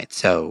that point.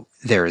 So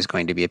there is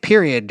going to be a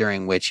period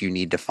during which you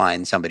need to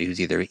find somebody who's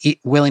either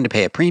willing to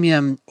pay a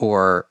premium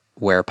or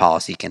where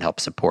policy can help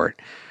support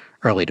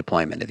early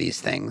deployment of these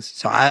things.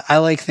 So I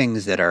like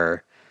things that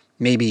are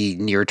maybe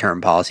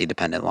near-term policy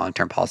dependent,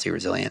 long-term policy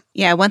resilient.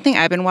 Yeah, one thing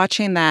I've been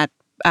watching that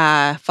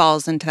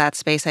falls into that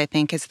space, I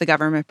think, is the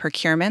government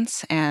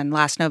procurements. And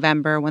last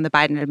November, when the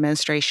Biden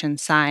administration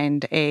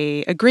signed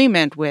an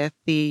agreement with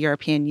the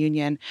European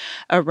Union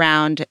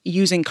around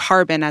using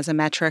carbon as a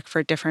metric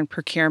for different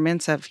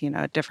procurements of,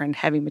 different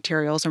heavy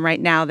materials. And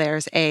right now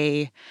there's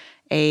a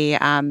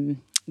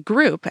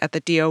group at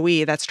the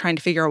DOE that's trying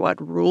to figure out what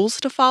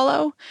rules to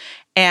follow.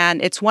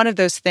 And it's one of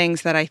those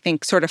things that I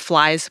think sort of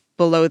flies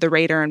below the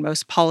radar in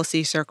most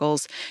policy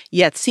circles,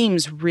 yet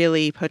seems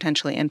really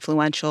potentially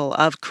influential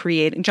of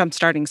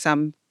jumpstarting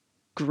some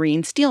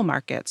green steel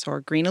markets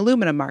or green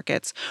aluminum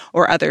markets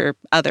or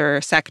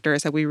other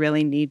sectors that we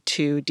really need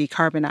to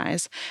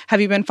decarbonize.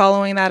 Have you been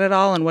following that at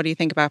all? And what do you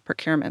think about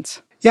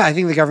procurements? Yeah, I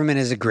think the government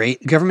is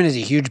a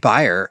huge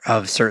buyer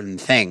of certain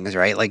things,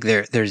 right? Like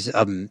there's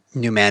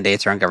new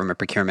mandates around government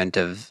procurement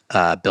of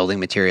building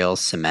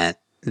materials, cement,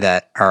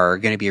 that are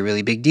going to be a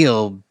really big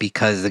deal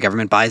because the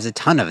government buys a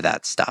ton of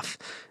that stuff,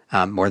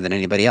 more than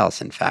anybody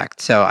else, in fact.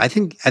 So I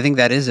think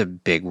that is a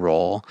big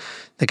role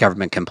the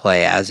government can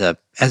play as a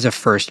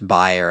first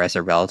buyer, as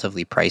a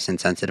relatively price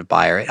insensitive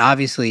buyer. And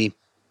obviously,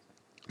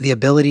 the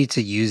ability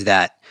to use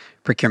that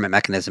procurement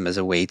mechanism as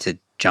a way to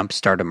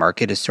jumpstart a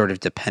market is sort of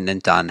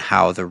dependent on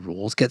how the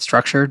rules get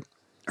structured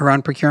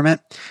around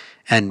procurement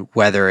and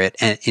whether it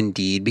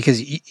indeed, because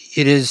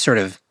it is sort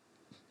of,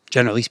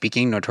 generally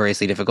speaking,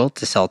 notoriously difficult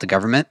to sell to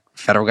government,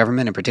 federal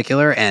government in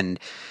particular, and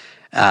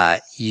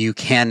you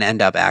can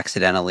end up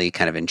accidentally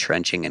kind of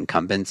entrenching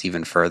incumbents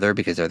even further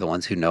because they're the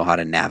ones who know how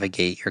to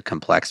navigate your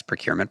complex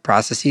procurement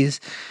processes.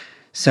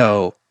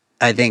 So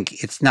I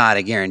think it's not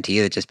a guarantee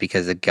that just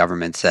because the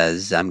government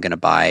says, I'm going to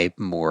buy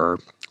more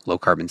low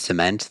carbon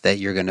cement, that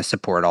you're going to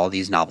support all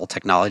these novel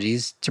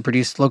technologies to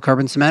produce low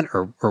carbon cement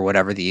or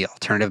whatever the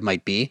alternative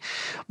might be.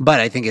 But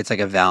I think it's like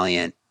a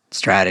valiant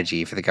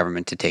strategy for the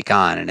government to take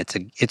on, and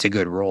it's a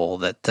good role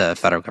that the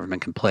federal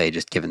government can play,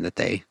 just given that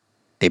they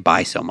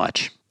buy so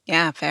much.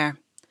 Yeah, fair.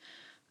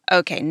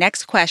 Okay,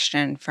 next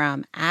question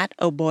from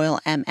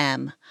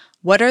 @OBoyleMM.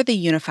 What are the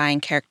unifying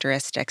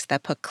characteristics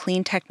that put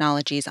clean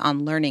technologies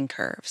on learning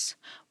curves?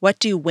 What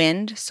do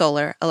wind,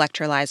 solar,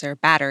 electrolyzer,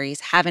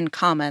 batteries have in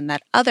common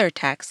that other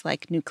techs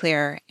like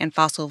nuclear and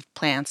fossil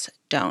plants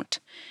don't?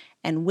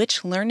 And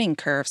which learning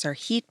curves are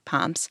heat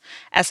pumps,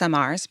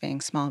 SMRs,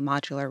 being small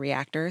modular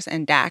reactors,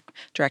 and DAC,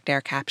 direct air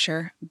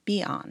capture,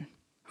 be on?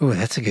 Ooh,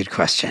 that's a good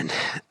question.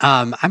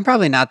 I'm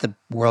probably not the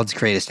world's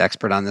greatest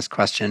expert on this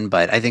question,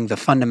 but I think the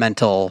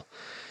fundamental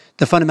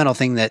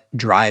thing that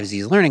drives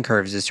these learning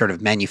curves is sort of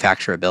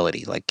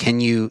manufacturability. Like,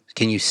 can you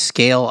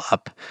scale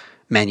up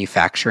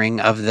manufacturing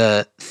of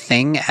the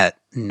thing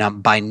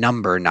by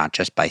number, not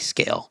just by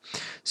scale?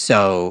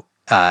 So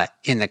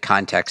in the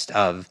context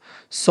of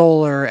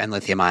solar and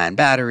lithium-ion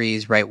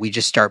batteries, right, we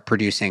just start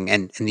producing,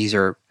 and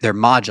they're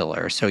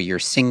modular. So your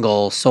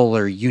single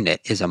solar unit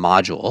is a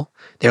module.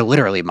 They're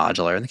literally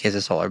modular in the case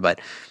of solar,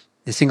 but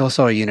the single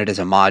solar unit is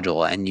a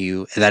module, and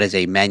that is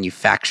a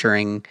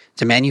manufactured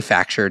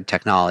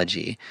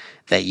technology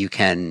that you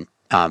can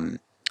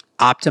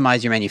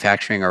optimize your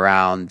manufacturing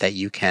around, that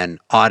you can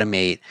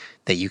automate,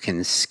 that you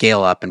can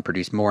scale up and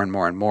produce more and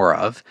more and more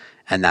of.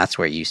 And that's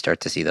where you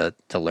start to see the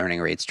learning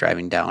rates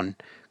driving down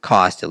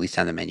cost, at least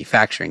on the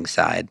manufacturing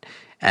side.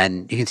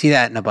 And you can see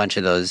that in a bunch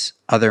of those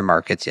other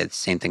markets. It's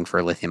the same thing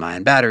for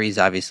lithium-ion batteries,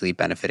 obviously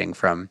benefiting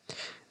from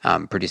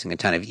producing a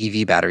ton of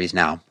EV batteries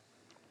now.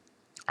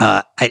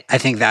 I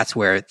think that's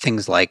where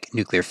things like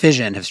nuclear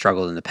fission have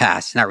struggled in the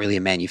past. It's not really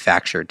a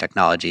manufactured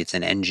technology. It's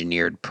an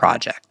engineered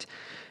project.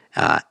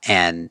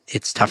 And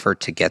it's tougher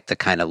to get the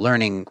kind of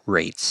learning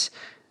rates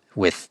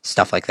with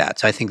stuff like that.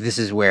 So I think this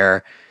is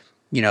where,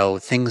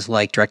 things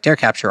like direct air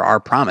capture are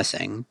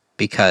promising,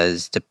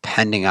 because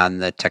depending on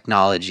the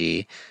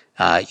technology,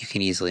 you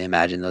can easily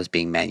imagine those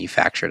being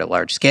manufactured at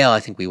large scale. I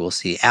think we will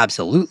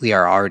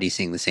are already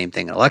seeing the same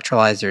thing in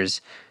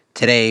electrolyzers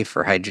today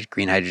for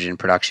green hydrogen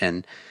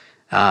production.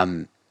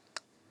 I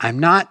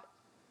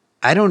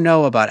don't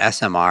know about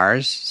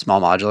SMRs,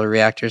 small modular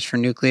reactors for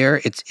nuclear.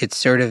 It's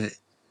sort of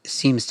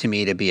seems to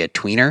me to be a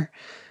tweener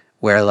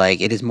where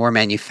like it is more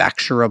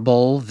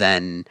manufacturable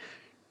than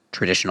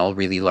traditional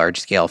really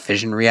large scale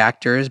fission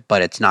reactors,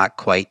 but it's not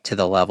quite to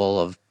the level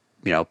of,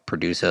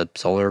 produce a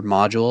solar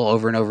module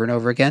over and over and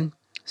over again.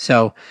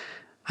 So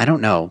I don't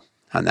know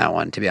on that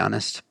one, to be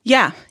honest.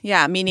 Yeah,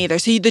 me neither.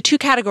 So the two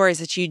categories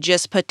that you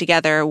just put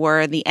together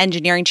were the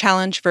engineering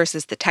challenge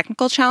versus the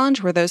technical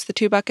challenge. Were those the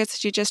two buckets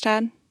that you just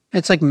had?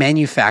 It's like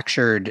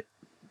manufactured,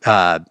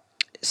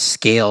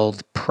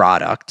 scaled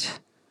product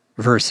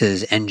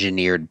versus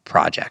engineered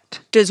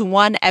project. Does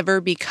one ever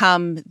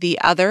become the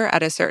other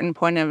at a certain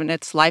point in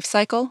its life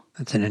cycle?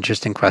 That's an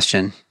interesting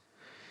question.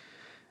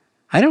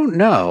 I don't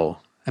know.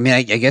 I mean,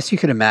 I guess you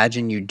could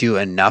imagine you do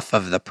enough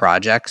of the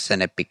projects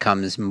and it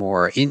becomes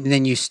more, and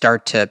then you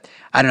start to,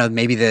 I don't know,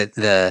 maybe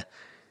the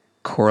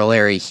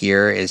corollary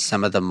here is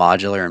some of the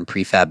modular and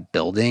prefab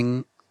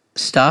building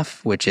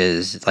stuff, which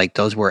is like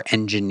those were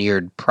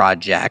engineered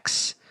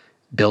projects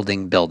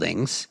building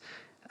buildings.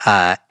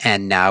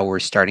 And now we're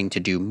starting to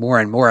do more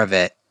and more of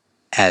it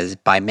as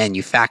by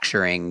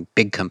manufacturing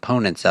big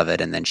components of it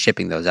and then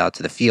shipping those out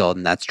to the field,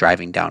 and that's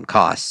driving down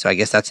costs. So I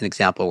guess that's an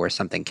example where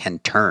something can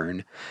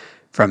turn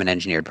from an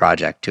engineered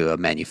project to a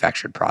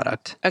manufactured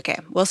product. Okay,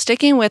 well,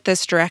 sticking with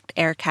this direct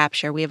air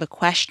capture, we have a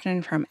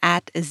question from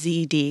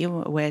 @ZD,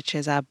 which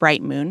is a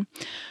Bright Moon.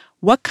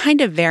 What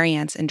kind of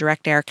variance in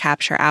direct air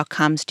capture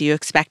outcomes do you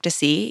expect to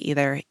see,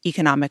 either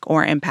economic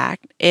or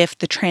impact, if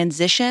the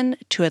transition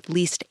to at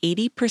least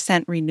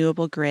 80%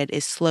 renewable grid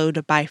is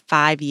slowed by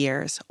 5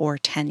 years or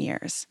 10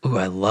 years? Ooh,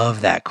 I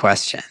love that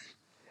question.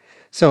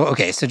 So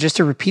just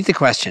to repeat the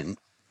question,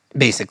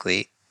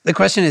 basically. The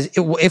question is,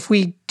 if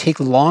we take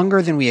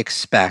longer than we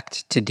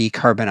expect to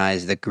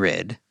decarbonize the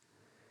grid,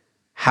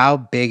 how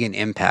big an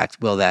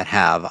impact will that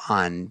have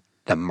on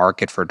the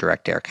market for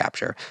direct air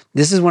capture?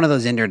 This is one of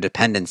those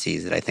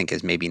interdependencies that I think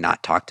is maybe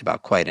not talked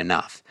about quite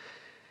enough.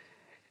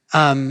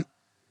 In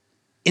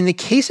the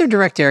case of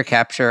direct air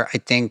capture, I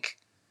think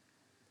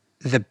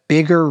the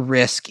bigger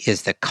risk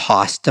is the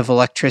cost of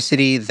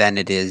electricity than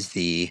it is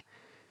the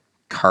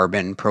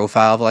carbon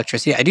profile of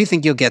electricity. I do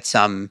think you'll get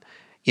some,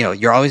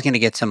 you're always going to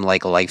get some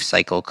like life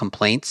cycle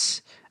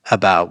complaints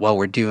about, well,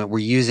 we're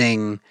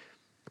using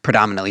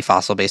predominantly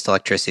fossil-based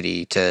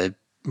electricity to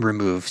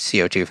remove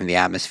CO2 from the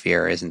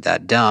atmosphere. Isn't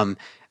that dumb?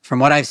 From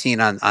what I've seen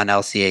on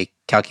LCA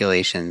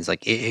calculations,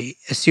 like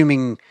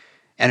assuming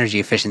energy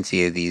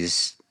efficiency of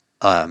these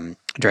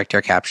direct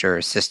air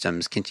capture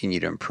systems continue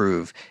to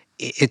improve,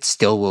 it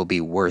still will be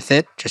worth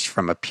it just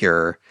from a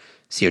pure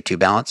CO2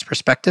 balance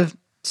perspective.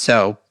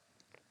 So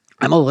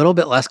I'm a little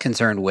bit less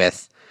concerned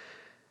with.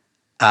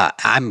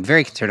 I'm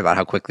very concerned about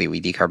how quickly we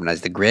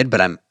decarbonize the grid,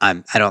 but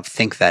I don't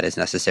think that is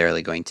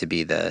necessarily going to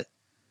be the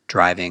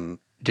driving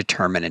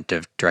determinant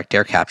of direct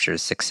air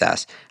capture's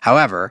success.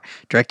 However,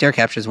 direct air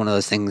capture is one of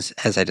those things,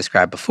 as I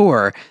described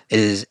before,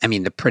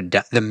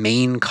 the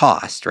main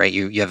cost, right?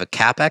 You have a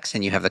capex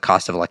and you have the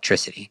cost of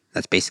electricity.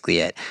 That's basically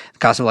it. The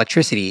cost of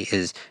electricity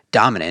is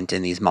dominant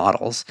in these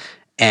models,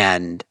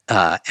 and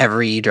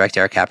every direct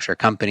air capture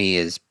company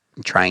is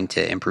trying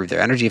to improve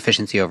their energy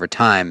efficiency over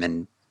time,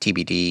 and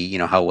TBD,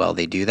 how well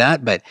they do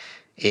that. But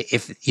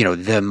if,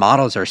 the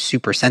models are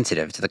super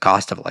sensitive to the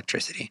cost of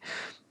electricity.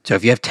 So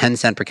if you have 10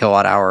 cent per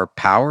kilowatt hour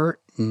power,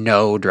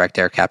 no direct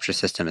air capture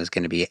system is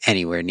going to be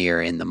anywhere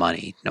near in the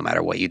money, no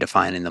matter what you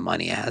define in the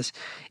money as.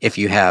 If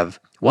you have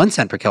 1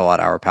 cent per kilowatt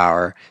hour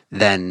power,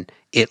 then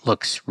it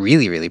looks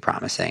really, really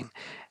promising.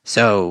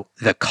 So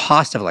the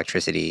cost of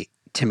electricity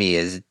to me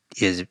is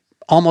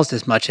almost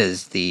as much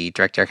as the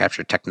direct air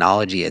capture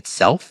technology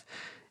itself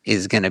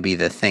is going to be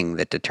the thing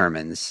that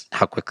determines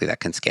how quickly that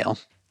can scale.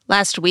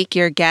 Last week,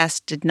 your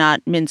guest did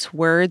not mince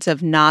words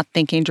of not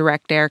thinking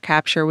direct air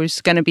capture was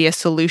going to be a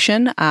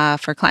solution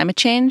for climate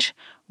change.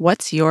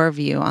 What's your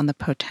view on the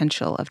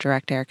potential of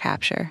direct air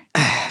capture?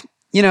 I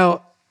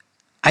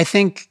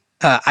think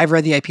I've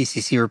read the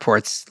IPCC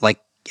reports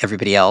like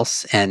everybody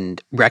else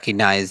and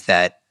recognize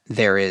that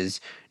there is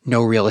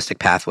no realistic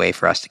pathway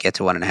for us to get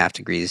to 1.5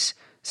 degrees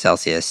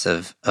Celsius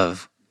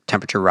of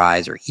temperature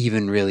rise, or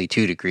even really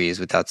 2 degrees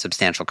without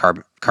substantial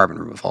carbon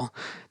removal.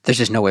 There's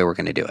just no way we're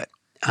going to do it.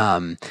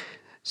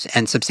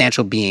 And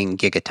substantial being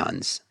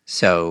gigatons.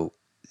 So,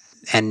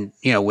 and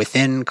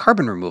within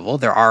carbon removal,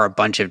 there are a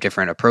bunch of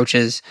different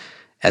approaches,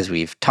 as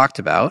we've talked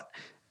about,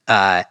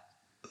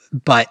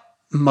 but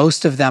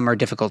most of them are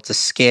difficult to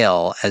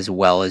scale as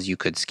well as you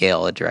could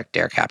scale a direct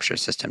air capture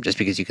system, just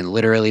because you can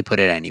literally put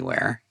it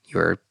anywhere.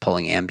 You're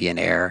pulling ambient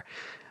air,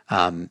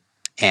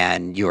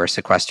 and you are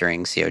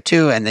sequestering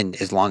CO2, and then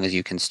as long as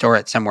you can store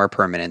it somewhere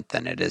permanent,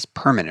 then it is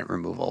permanent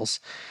removals.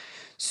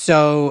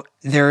 So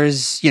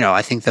there's,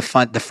 I think the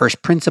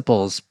first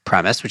principles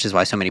premise, which is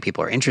why so many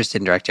people are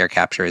interested in direct air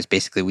capture, is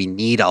basically we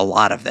need a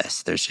lot of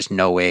this. There's just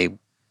no way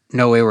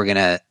we're going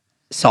to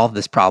solve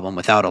this problem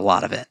without a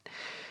lot of it.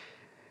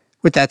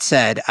 With that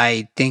said,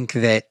 I think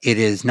that it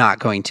is not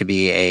going to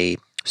be a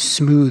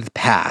smooth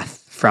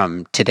path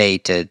from today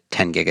to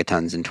 10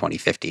 gigatons in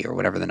 2050 or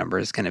whatever the number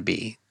is going to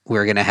be.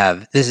 We're going to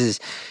have, this is,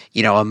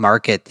 a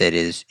market that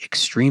is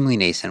extremely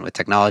nascent with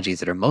technologies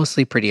that are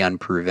mostly pretty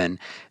unproven.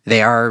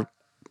 They are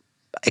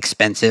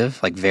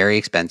expensive, like very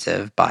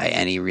expensive by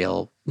any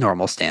real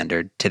normal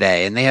standard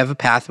today. And they have a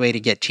pathway to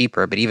get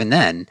cheaper. But even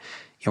then,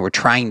 we're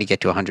trying to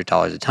get to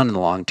 $100 a ton in the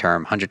long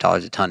term.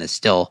 $100 a ton is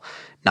still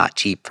not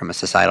cheap from a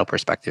societal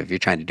perspective if you're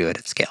trying to do it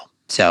at scale.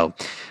 So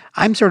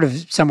I'm sort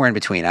of somewhere in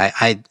between.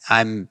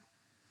 I'm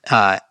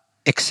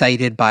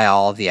excited by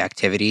all of the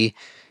activity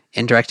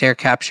in direct air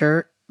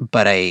capture,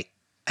 but I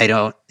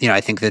don't,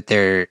 I think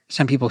that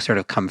some people sort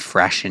of come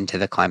fresh into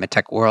the climate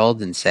tech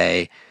world and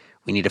say,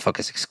 we need to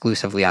focus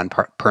exclusively on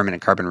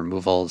permanent carbon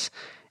removals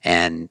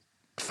and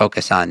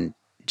focus on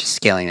just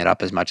scaling it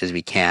up as much as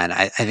we can.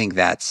 I think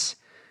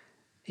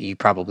you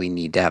probably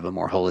need to have a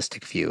more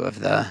holistic view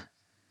of the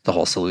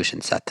whole solution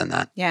set than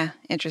that. Yeah,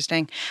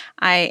 interesting.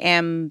 I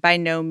am by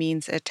no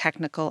means a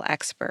technical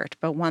expert,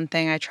 but one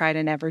thing I try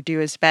to never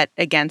do is bet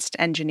against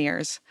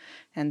engineers.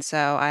 And so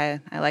I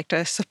like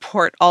to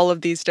support all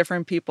of these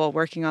different people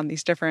working on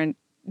these different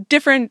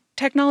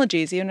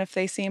technologies, even if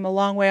they seem a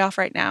long way off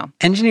right now.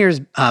 Engineers,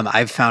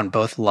 I've found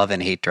both love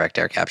and hate direct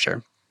air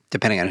capture,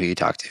 depending on who you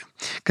talk to.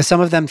 Because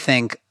some of them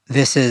think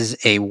this is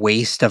a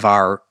waste of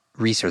our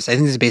resource. I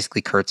think this is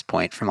basically Kurt's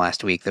point from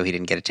last week, though he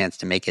didn't get a chance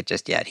to make it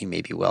just yet. He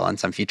maybe will on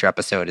some future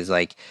episode, is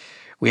like,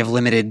 we have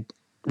limited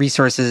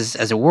resources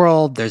as a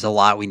world. There's a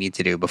lot we need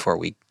to do before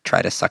we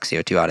try to suck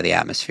CO2 out of the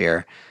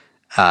atmosphere.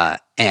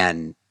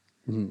 And,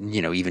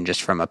 even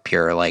just from a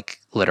pure,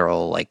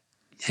 literal,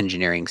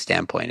 engineering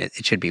standpoint,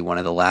 it should be one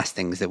of the last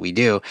things that we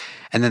do.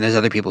 And then there's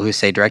other people who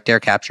say direct air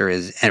capture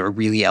is a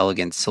really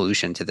elegant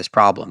solution to this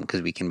problem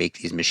because we can make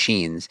these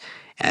machines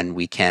and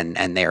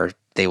they're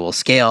they will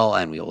scale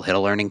and we will hit a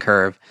learning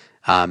curve,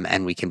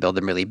 and we can build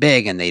them really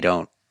big and they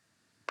don't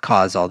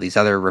cause all these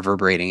other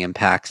reverberating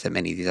impacts that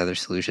many of these other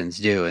solutions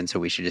do. And so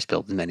we should just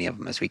build as many of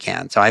them as we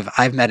can. So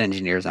I've met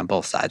engineers on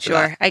both sides of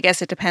that. Sure. I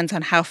guess it depends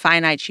on how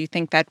finite you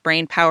think that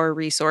brain power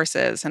resource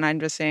is. And I'm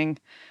just saying,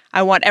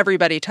 I want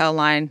everybody to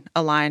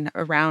align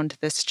around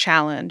this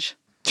challenge.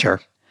 Sure.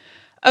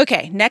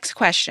 Okay, next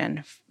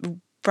question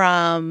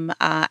from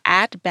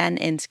at Ben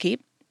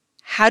Inskeep.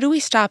 How do we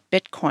stop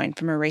Bitcoin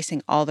from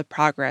erasing all the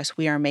progress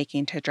we are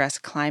making to address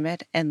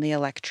climate and the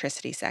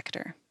electricity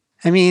sector?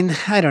 I mean,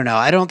 I don't know.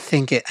 I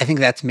think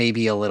that's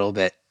maybe a little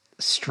bit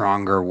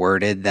stronger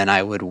worded than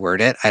I would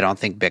word it. I don't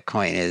think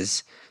Bitcoin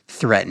is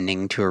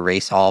threatening to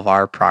erase all of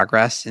our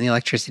progress in the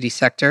electricity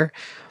sector.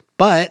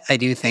 But I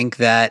do think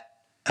that,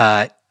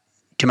 to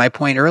my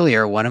point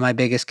earlier, one of my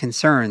biggest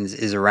concerns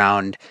is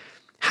around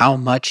how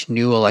much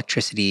new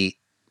electricity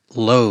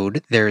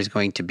load there is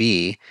going to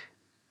be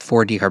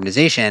for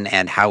decarbonization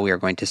and how we are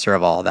going to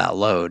serve all that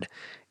load,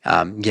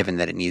 given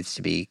that it needs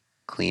to be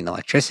clean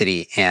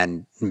electricity.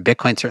 And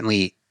Bitcoin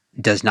certainly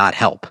does not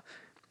help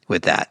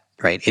with that,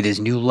 right? It is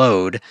new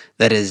load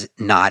that is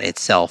not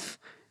itself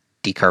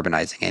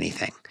decarbonizing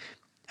anything.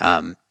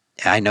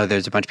 I know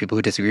there's a bunch of people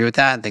who disagree with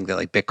that and think that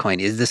like Bitcoin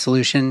is the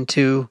solution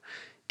to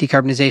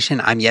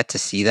decarbonization. I'm yet to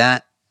see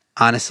that,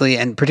 honestly.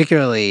 And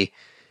particularly,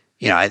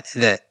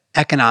 the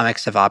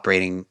economics of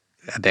operating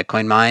a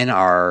Bitcoin mine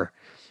are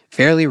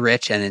fairly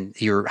rich and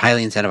you're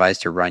highly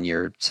incentivized to run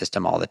your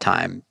system all the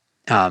time.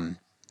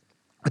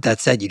 With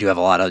that said, you do have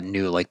a lot of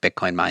new like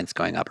Bitcoin mines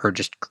going up, or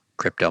just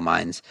crypto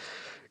mines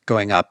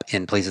going up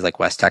in places like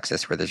West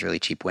Texas where there's really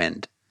cheap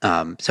wind.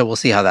 So we'll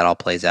see how that all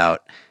plays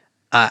out.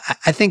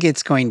 I think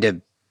it's going to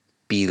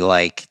be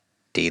like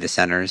data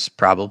centers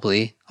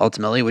probably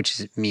ultimately,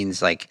 which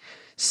means like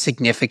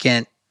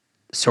significant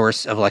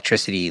source of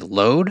electricity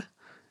load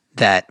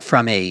that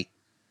from a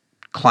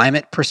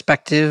climate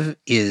perspective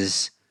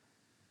is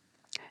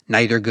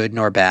neither good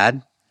nor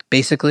bad,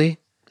 basically.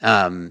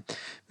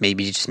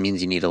 Maybe it just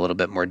means you need a little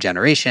bit more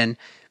generation.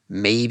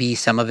 Maybe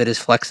some of it is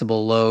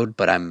flexible load,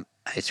 but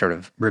I sort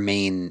of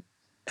remain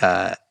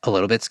a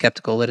little bit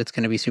skeptical that it's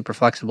going to be super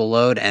flexible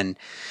load. And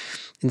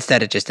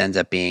instead, it just ends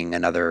up being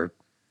another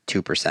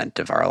 2%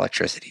 of our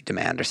electricity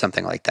demand or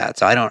something like that.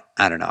 So I don't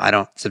know. I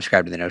don't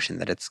subscribe to the notion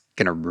that it's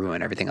going to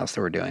ruin everything else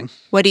that we're doing.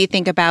 What do you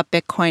think about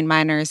Bitcoin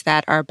miners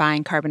that are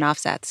buying carbon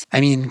offsets?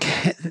 I mean,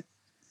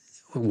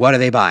 what are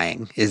they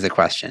buying is the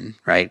question,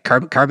 right?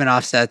 Carbon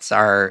offsets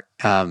are,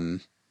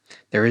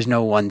 there is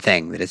no one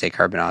thing that is a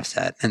carbon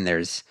offset. And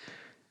there's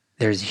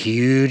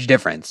huge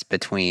difference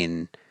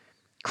between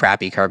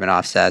crappy carbon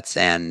offsets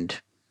and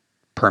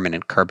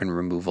permanent carbon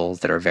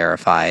removals that are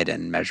verified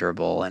and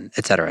measurable and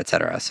et cetera, et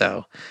cetera.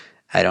 So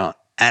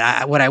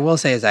what I will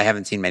say is I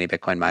haven't seen many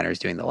Bitcoin miners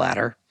doing the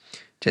latter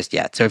just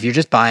yet. So if you're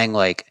just buying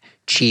like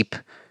cheap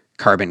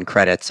carbon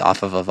credits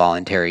off of a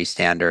voluntary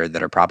standard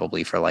that are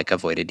probably for like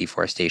avoided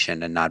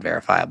deforestation and not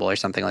verifiable or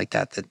something like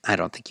that, that I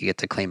don't think you get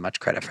to claim much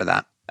credit for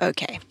that.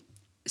 Okay.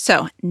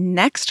 So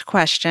next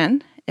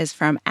question is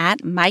from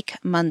at Mike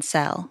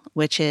Munsell,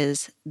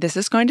 this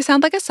is going to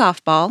sound like a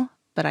softball,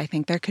 but I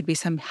think there could be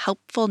some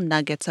helpful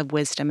nuggets of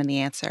wisdom in the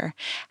answer.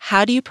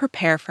 How do you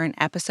prepare for an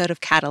episode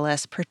of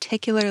Catalyst,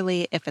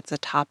 particularly if it's a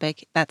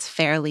topic that's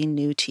fairly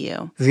new to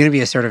you? It's going to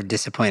be a sort of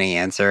disappointing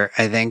answer,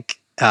 I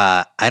think.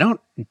 I don't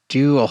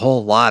do a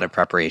whole lot of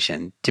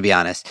preparation, to be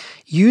honest.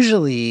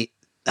 Usually,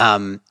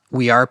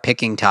 we are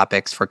picking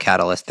topics for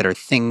Catalyst that are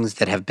things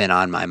that have been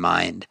on my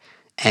mind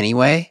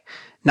anyway.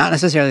 Not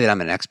necessarily that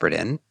I'm an expert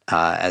in,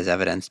 as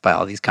evidenced by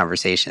all these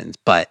conversations,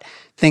 but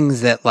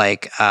things that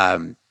like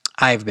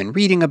I've been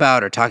reading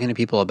about or talking to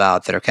people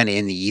about that are kind of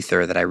in the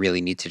ether that I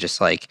really need to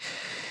just like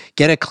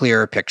get a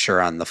clearer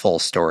picture on the full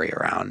story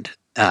around.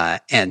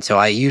 And so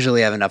I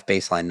usually have enough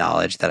baseline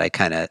knowledge that I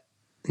kind of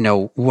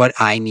know what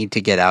I need to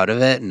get out of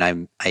it,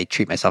 and I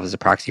treat myself as a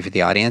proxy for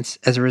the audience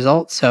as a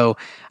result. So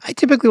I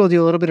typically will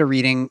do a little bit of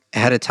reading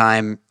ahead of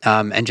time,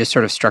 and just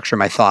sort of structure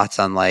my thoughts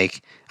on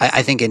like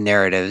I think in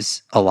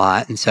narratives a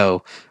lot. And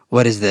so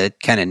what is the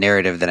kind of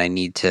narrative that I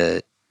need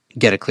to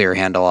get a clear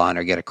handle on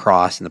or get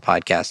across in the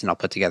podcast, and I'll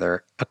put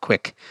together a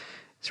quick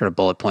sort of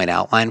bullet point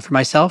outline for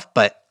myself.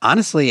 But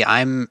honestly,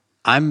 I'm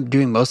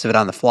doing most of it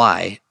on the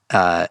fly.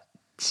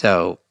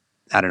 So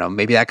I don't know,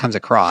 maybe that comes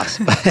across,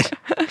 but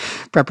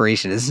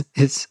preparation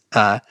is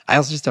I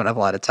also just don't have a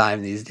lot of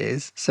time these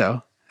days.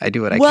 So I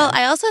do what I can. Well,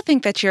 I also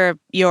think that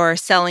you're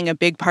selling a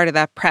big part of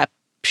that prep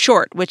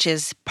short, which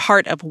is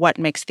part of what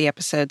makes the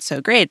episode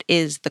so great,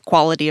 is the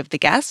quality of the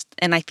guest.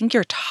 And I think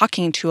you're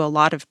talking to a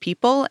lot of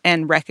people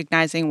and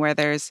recognizing where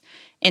there's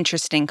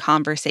interesting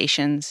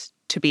conversations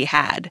to be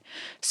had.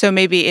 So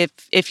maybe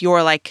if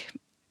you're like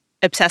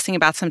obsessing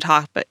about some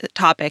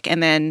topic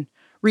and then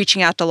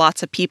reaching out to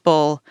lots of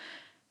people,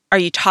 are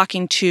you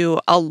talking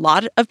to a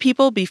lot of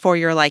people before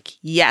you're like,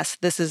 yes,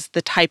 this is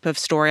the type of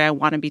story I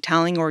want to be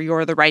telling, or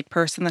you're the right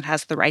person that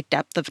has the right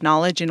depth of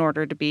knowledge in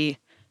order to be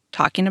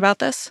talking about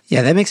this?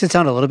 Yeah, that makes it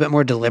sound a little bit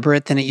more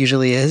deliberate than it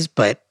usually is.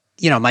 But,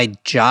 my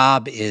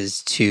job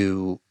is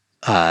to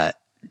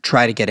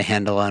try to get a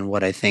handle on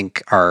what I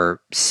think are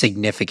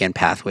significant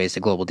pathways to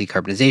global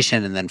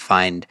decarbonization, and then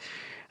find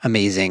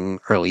amazing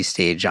early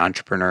stage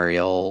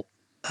entrepreneurial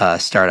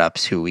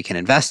startups who we can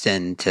invest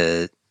in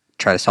to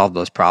try to solve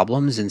those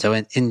problems. And so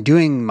in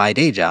doing my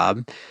day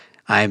job,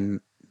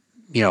 I'm,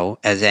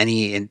 as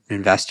any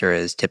investor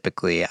is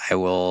typically, I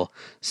will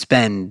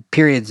spend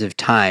periods of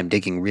time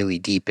digging really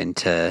deep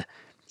into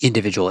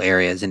individual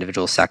areas,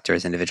 individual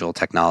sectors, individual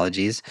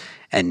technologies.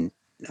 And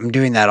I'm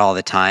doing that all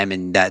the time.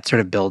 And that sort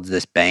of builds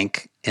this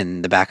bank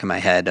in the back of my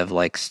head of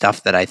like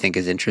stuff that I think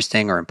is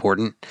interesting or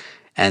important.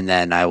 And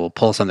then I will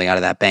pull something out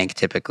of that bank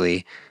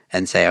typically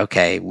and say,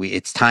 okay,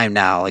 it's time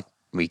now. Like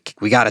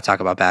we got to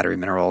talk about battery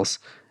minerals.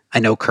 I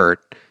know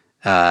Kurt.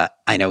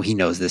 I know he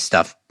knows this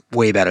stuff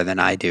way better than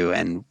I do,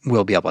 and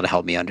will be able to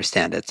help me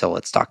understand it. So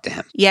let's talk to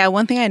him. Yeah,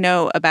 one thing I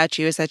know about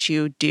you is that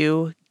you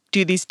do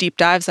these deep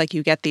dives. Like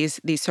you get these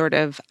sort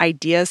of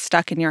ideas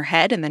stuck in your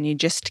head, and then you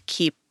just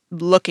keep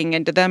looking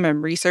into them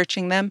and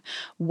researching them.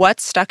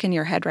 What's stuck in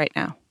your head right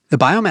now? The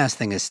biomass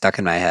thing is stuck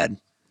in my head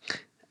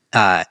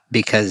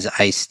because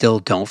I still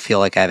don't feel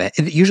like I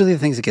have usually the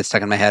things that get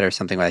stuck in my head are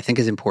something that I think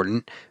is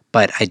important,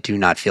 but I do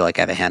not feel like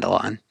I have a handle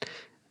on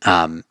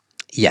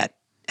yet.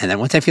 And then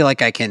once I feel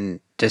like I can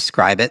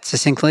describe it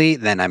succinctly,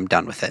 then I'm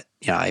done with it.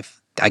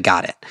 I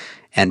got it.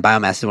 And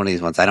biomass is one of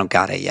these ones I don't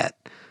got it yet.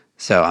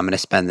 So I'm going to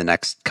spend the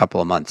next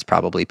couple of months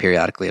probably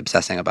periodically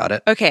obsessing about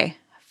it. Okay,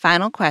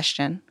 final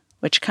question,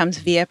 which comes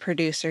via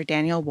producer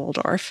Daniel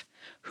Woldorf,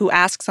 who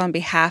asks on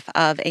behalf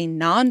of a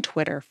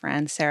non-Twitter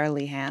friend, Sarah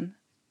Lehan.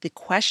 The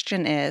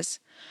question is,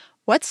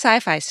 what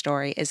sci-fi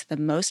story is the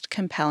most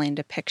compelling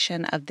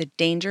depiction of the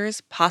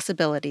dangers,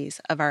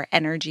 possibilities of our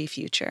energy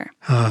future?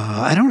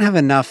 I don't have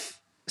enough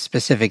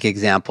specific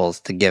examples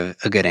to give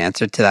a good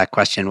answer to that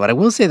question. What I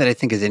will say that I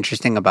think is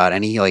interesting about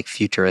any like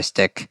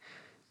futuristic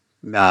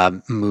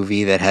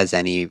movie that has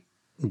any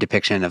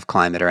depiction of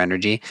climate or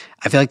energy,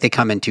 I feel like they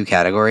come in two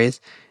categories.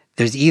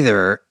 There's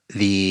either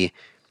the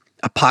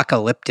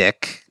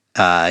apocalyptic,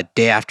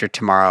 day after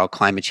tomorrow,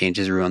 climate change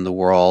has ruined the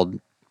world.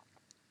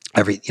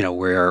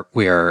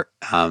 We're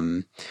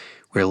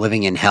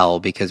living in hell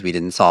because we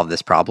didn't solve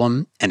this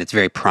problem, and it's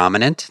very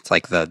prominent. It's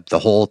like the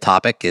whole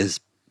topic is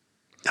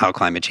how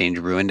climate change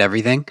ruined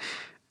everything.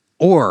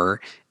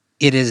 Or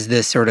it is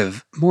this sort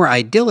of more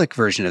idyllic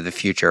version of the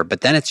future,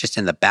 but then it's just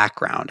in the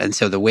background. And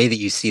so the way that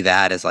you see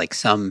that is like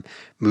some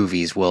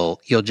movies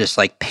you'll just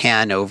like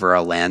pan over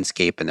a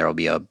landscape and there will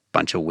be a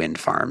bunch of wind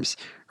farms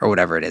or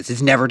whatever it is.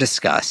 It's never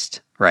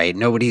discussed, right?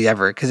 Nobody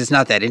ever, because it's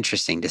not that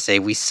interesting to say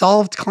we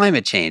solved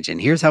climate change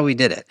and here's how we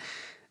did it.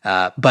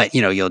 But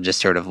you'll just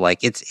sort of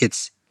like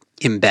it's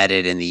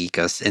embedded in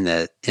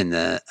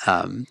the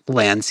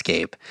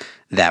landscape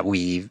that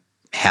we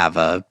have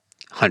a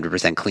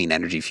 100% clean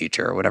energy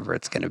future or whatever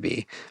it's going to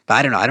be. But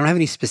I don't know. I don't have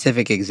any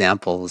specific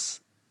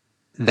examples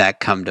that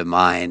come to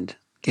mind.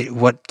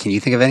 What can you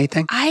think of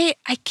anything? I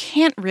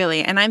can't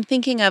really, and I'm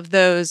thinking of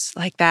those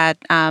like that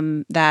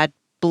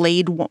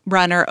Blade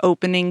Runner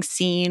opening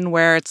scene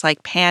where it's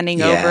like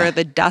panning over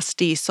the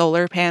dusty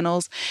solar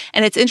panels.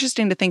 And it's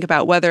interesting to think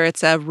about whether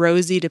it's a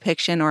rosy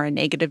depiction or a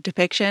negative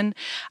depiction.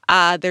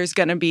 There's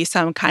going to be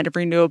some kind of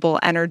renewable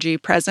energy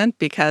present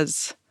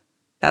because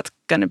that's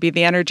going to be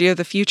the energy of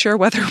the future,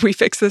 whether we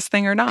fix this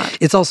thing or not.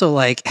 It's also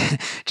like,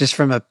 just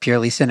from a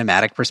purely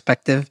cinematic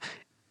perspective,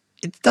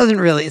 it's not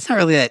really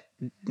that,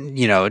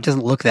 it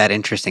doesn't look that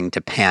interesting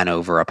to pan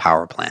over a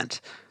power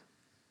plant.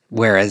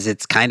 Whereas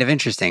it's kind of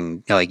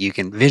interesting, like you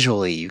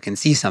can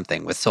see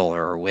something with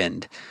solar or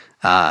wind.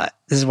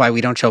 This is why we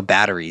don't show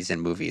batteries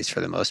in movies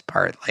for the most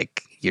part.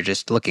 Like you're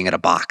just looking at a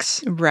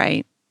box.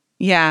 Right.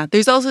 Yeah.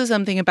 There's also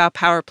something about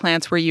power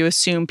plants where you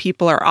assume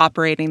people are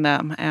operating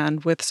them.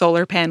 And with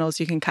solar panels,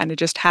 you can kind of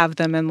just have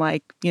them in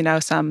like,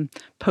 some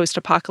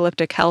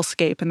post-apocalyptic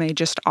hellscape, and they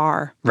just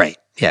are. Right.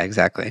 Yeah,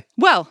 exactly.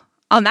 Well,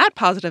 on that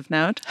positive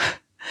note,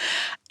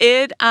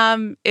 it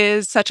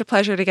is such a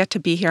pleasure to get to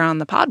be here on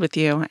the pod with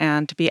you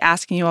and to be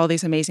asking you all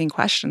these amazing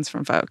questions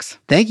from folks.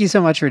 Thank you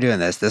so much for doing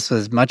this. This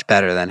was much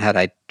better than had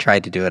I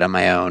tried to do it on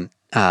my own.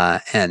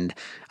 And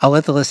I'll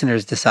let the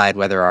listeners decide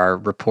whether our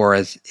rapport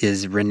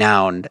is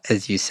renowned,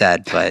 as you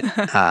said, but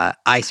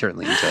I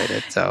certainly enjoyed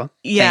it. So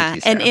yeah, thank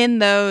you, Sarah. And in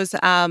those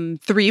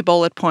 3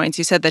 bullet points,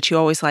 you said that you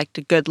always liked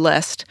a good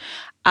list.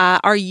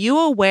 Are you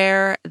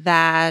aware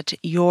that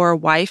your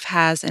wife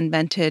has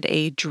invented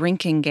a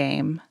drinking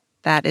game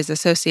that is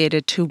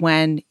associated to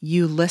when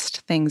you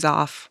list things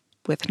off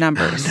with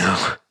numbers?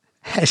 Oh,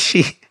 no. Has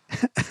she?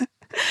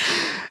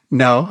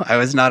 No, I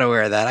was not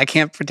aware of that. I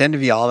can't pretend to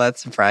be all that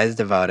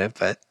surprised about it,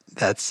 but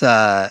that's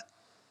that's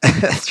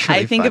really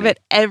I think funny. of it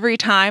every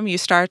time you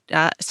start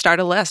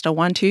a list, a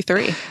 1, 2,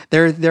 3.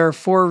 There are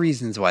 4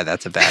 reasons why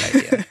that's a bad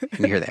idea,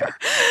 and here they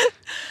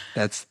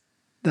are.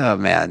 Oh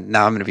man,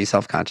 now I'm going to be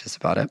self-conscious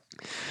about it.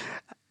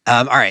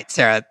 All right,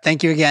 Sarah,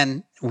 thank you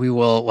again.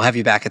 We'll have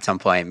you back at some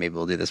point. Maybe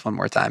we'll do this one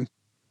more time.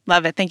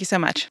 Love it. Thank you so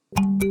much.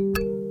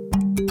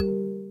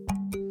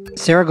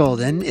 Sarah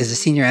Golden is a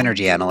senior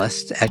energy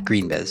analyst at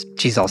GreenBiz.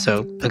 She's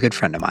also a good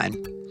friend of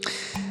mine.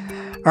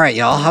 All right,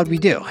 y'all, how'd we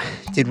do?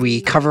 Did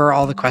we cover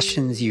all the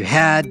questions you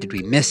had? Did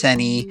we miss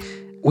any?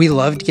 We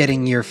loved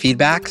getting your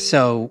feedback,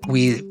 so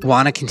we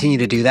want to continue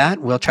to do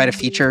that. We'll try to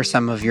feature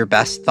some of your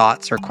best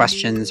thoughts or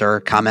questions or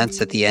comments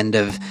at the end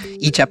of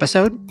each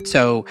episode.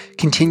 So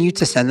continue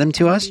to send them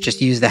to us. Just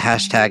use the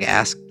hashtag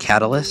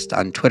AskCatalyst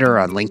on Twitter,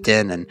 on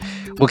LinkedIn, and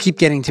we'll keep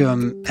getting to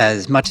them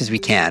as much as we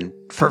can.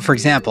 For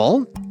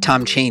example,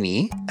 Tom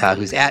Cheney,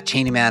 who's at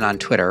CheneyMan on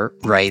Twitter,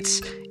 writes,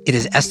 "It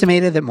is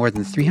estimated that more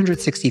than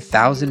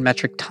 360,000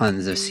 metric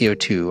tons of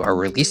CO2 are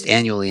released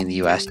annually in the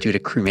U.S. due to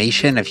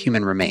cremation of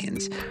human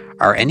remains.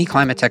 Are any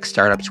climate tech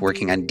startups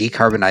working on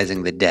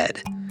decarbonizing the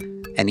dead?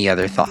 Any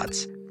other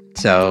thoughts?"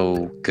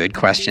 So, good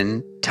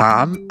question,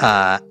 Tom.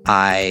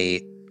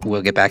 I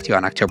will get back to you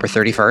on October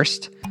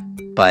 31st,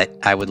 but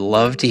I would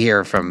love to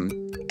hear from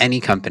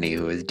any company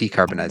who is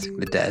decarbonizing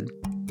the dead.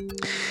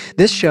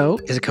 This show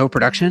is a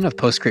co-production of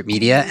Postscript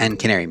Media and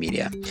Canary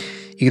Media.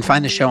 You can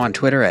find the show on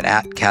Twitter at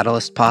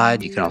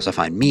 @CatalystPod. You can also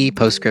find me,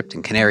 Postscript,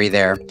 and Canary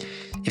there.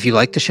 If you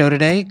like the show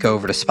today, go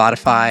over to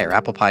Spotify or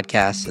Apple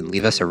Podcasts and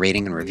leave us a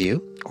rating and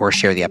review, or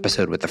share the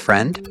episode with a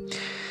friend.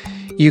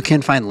 You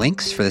can find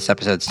links for this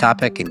episode's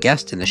topic and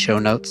guest in the show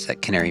notes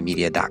at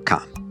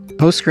canarymedia.com.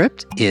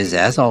 Postscript is,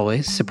 as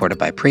always, supported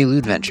by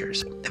Prelude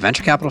Ventures, a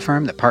venture capital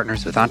firm that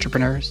partners with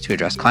entrepreneurs to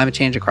address climate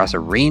change across a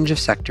range of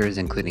sectors,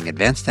 including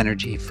advanced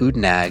energy, food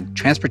and ag,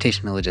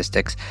 transportation and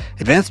logistics,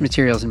 advanced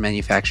materials and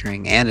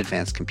manufacturing, and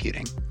advanced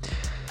computing.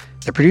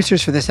 The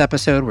producers for this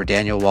episode were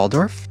Daniel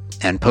Waldorf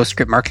and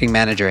Postscript marketing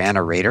manager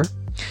Anna Rader.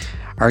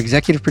 Our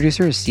executive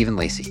producer is Stephen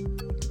Lacey.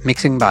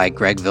 Mixing by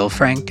Greg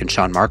Vilfrank and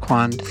Sean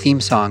Marquand. Theme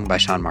song by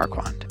Sean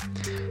Marquand.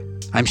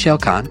 I'm Shayle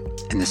Kann,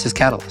 and this is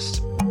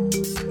Catalyst.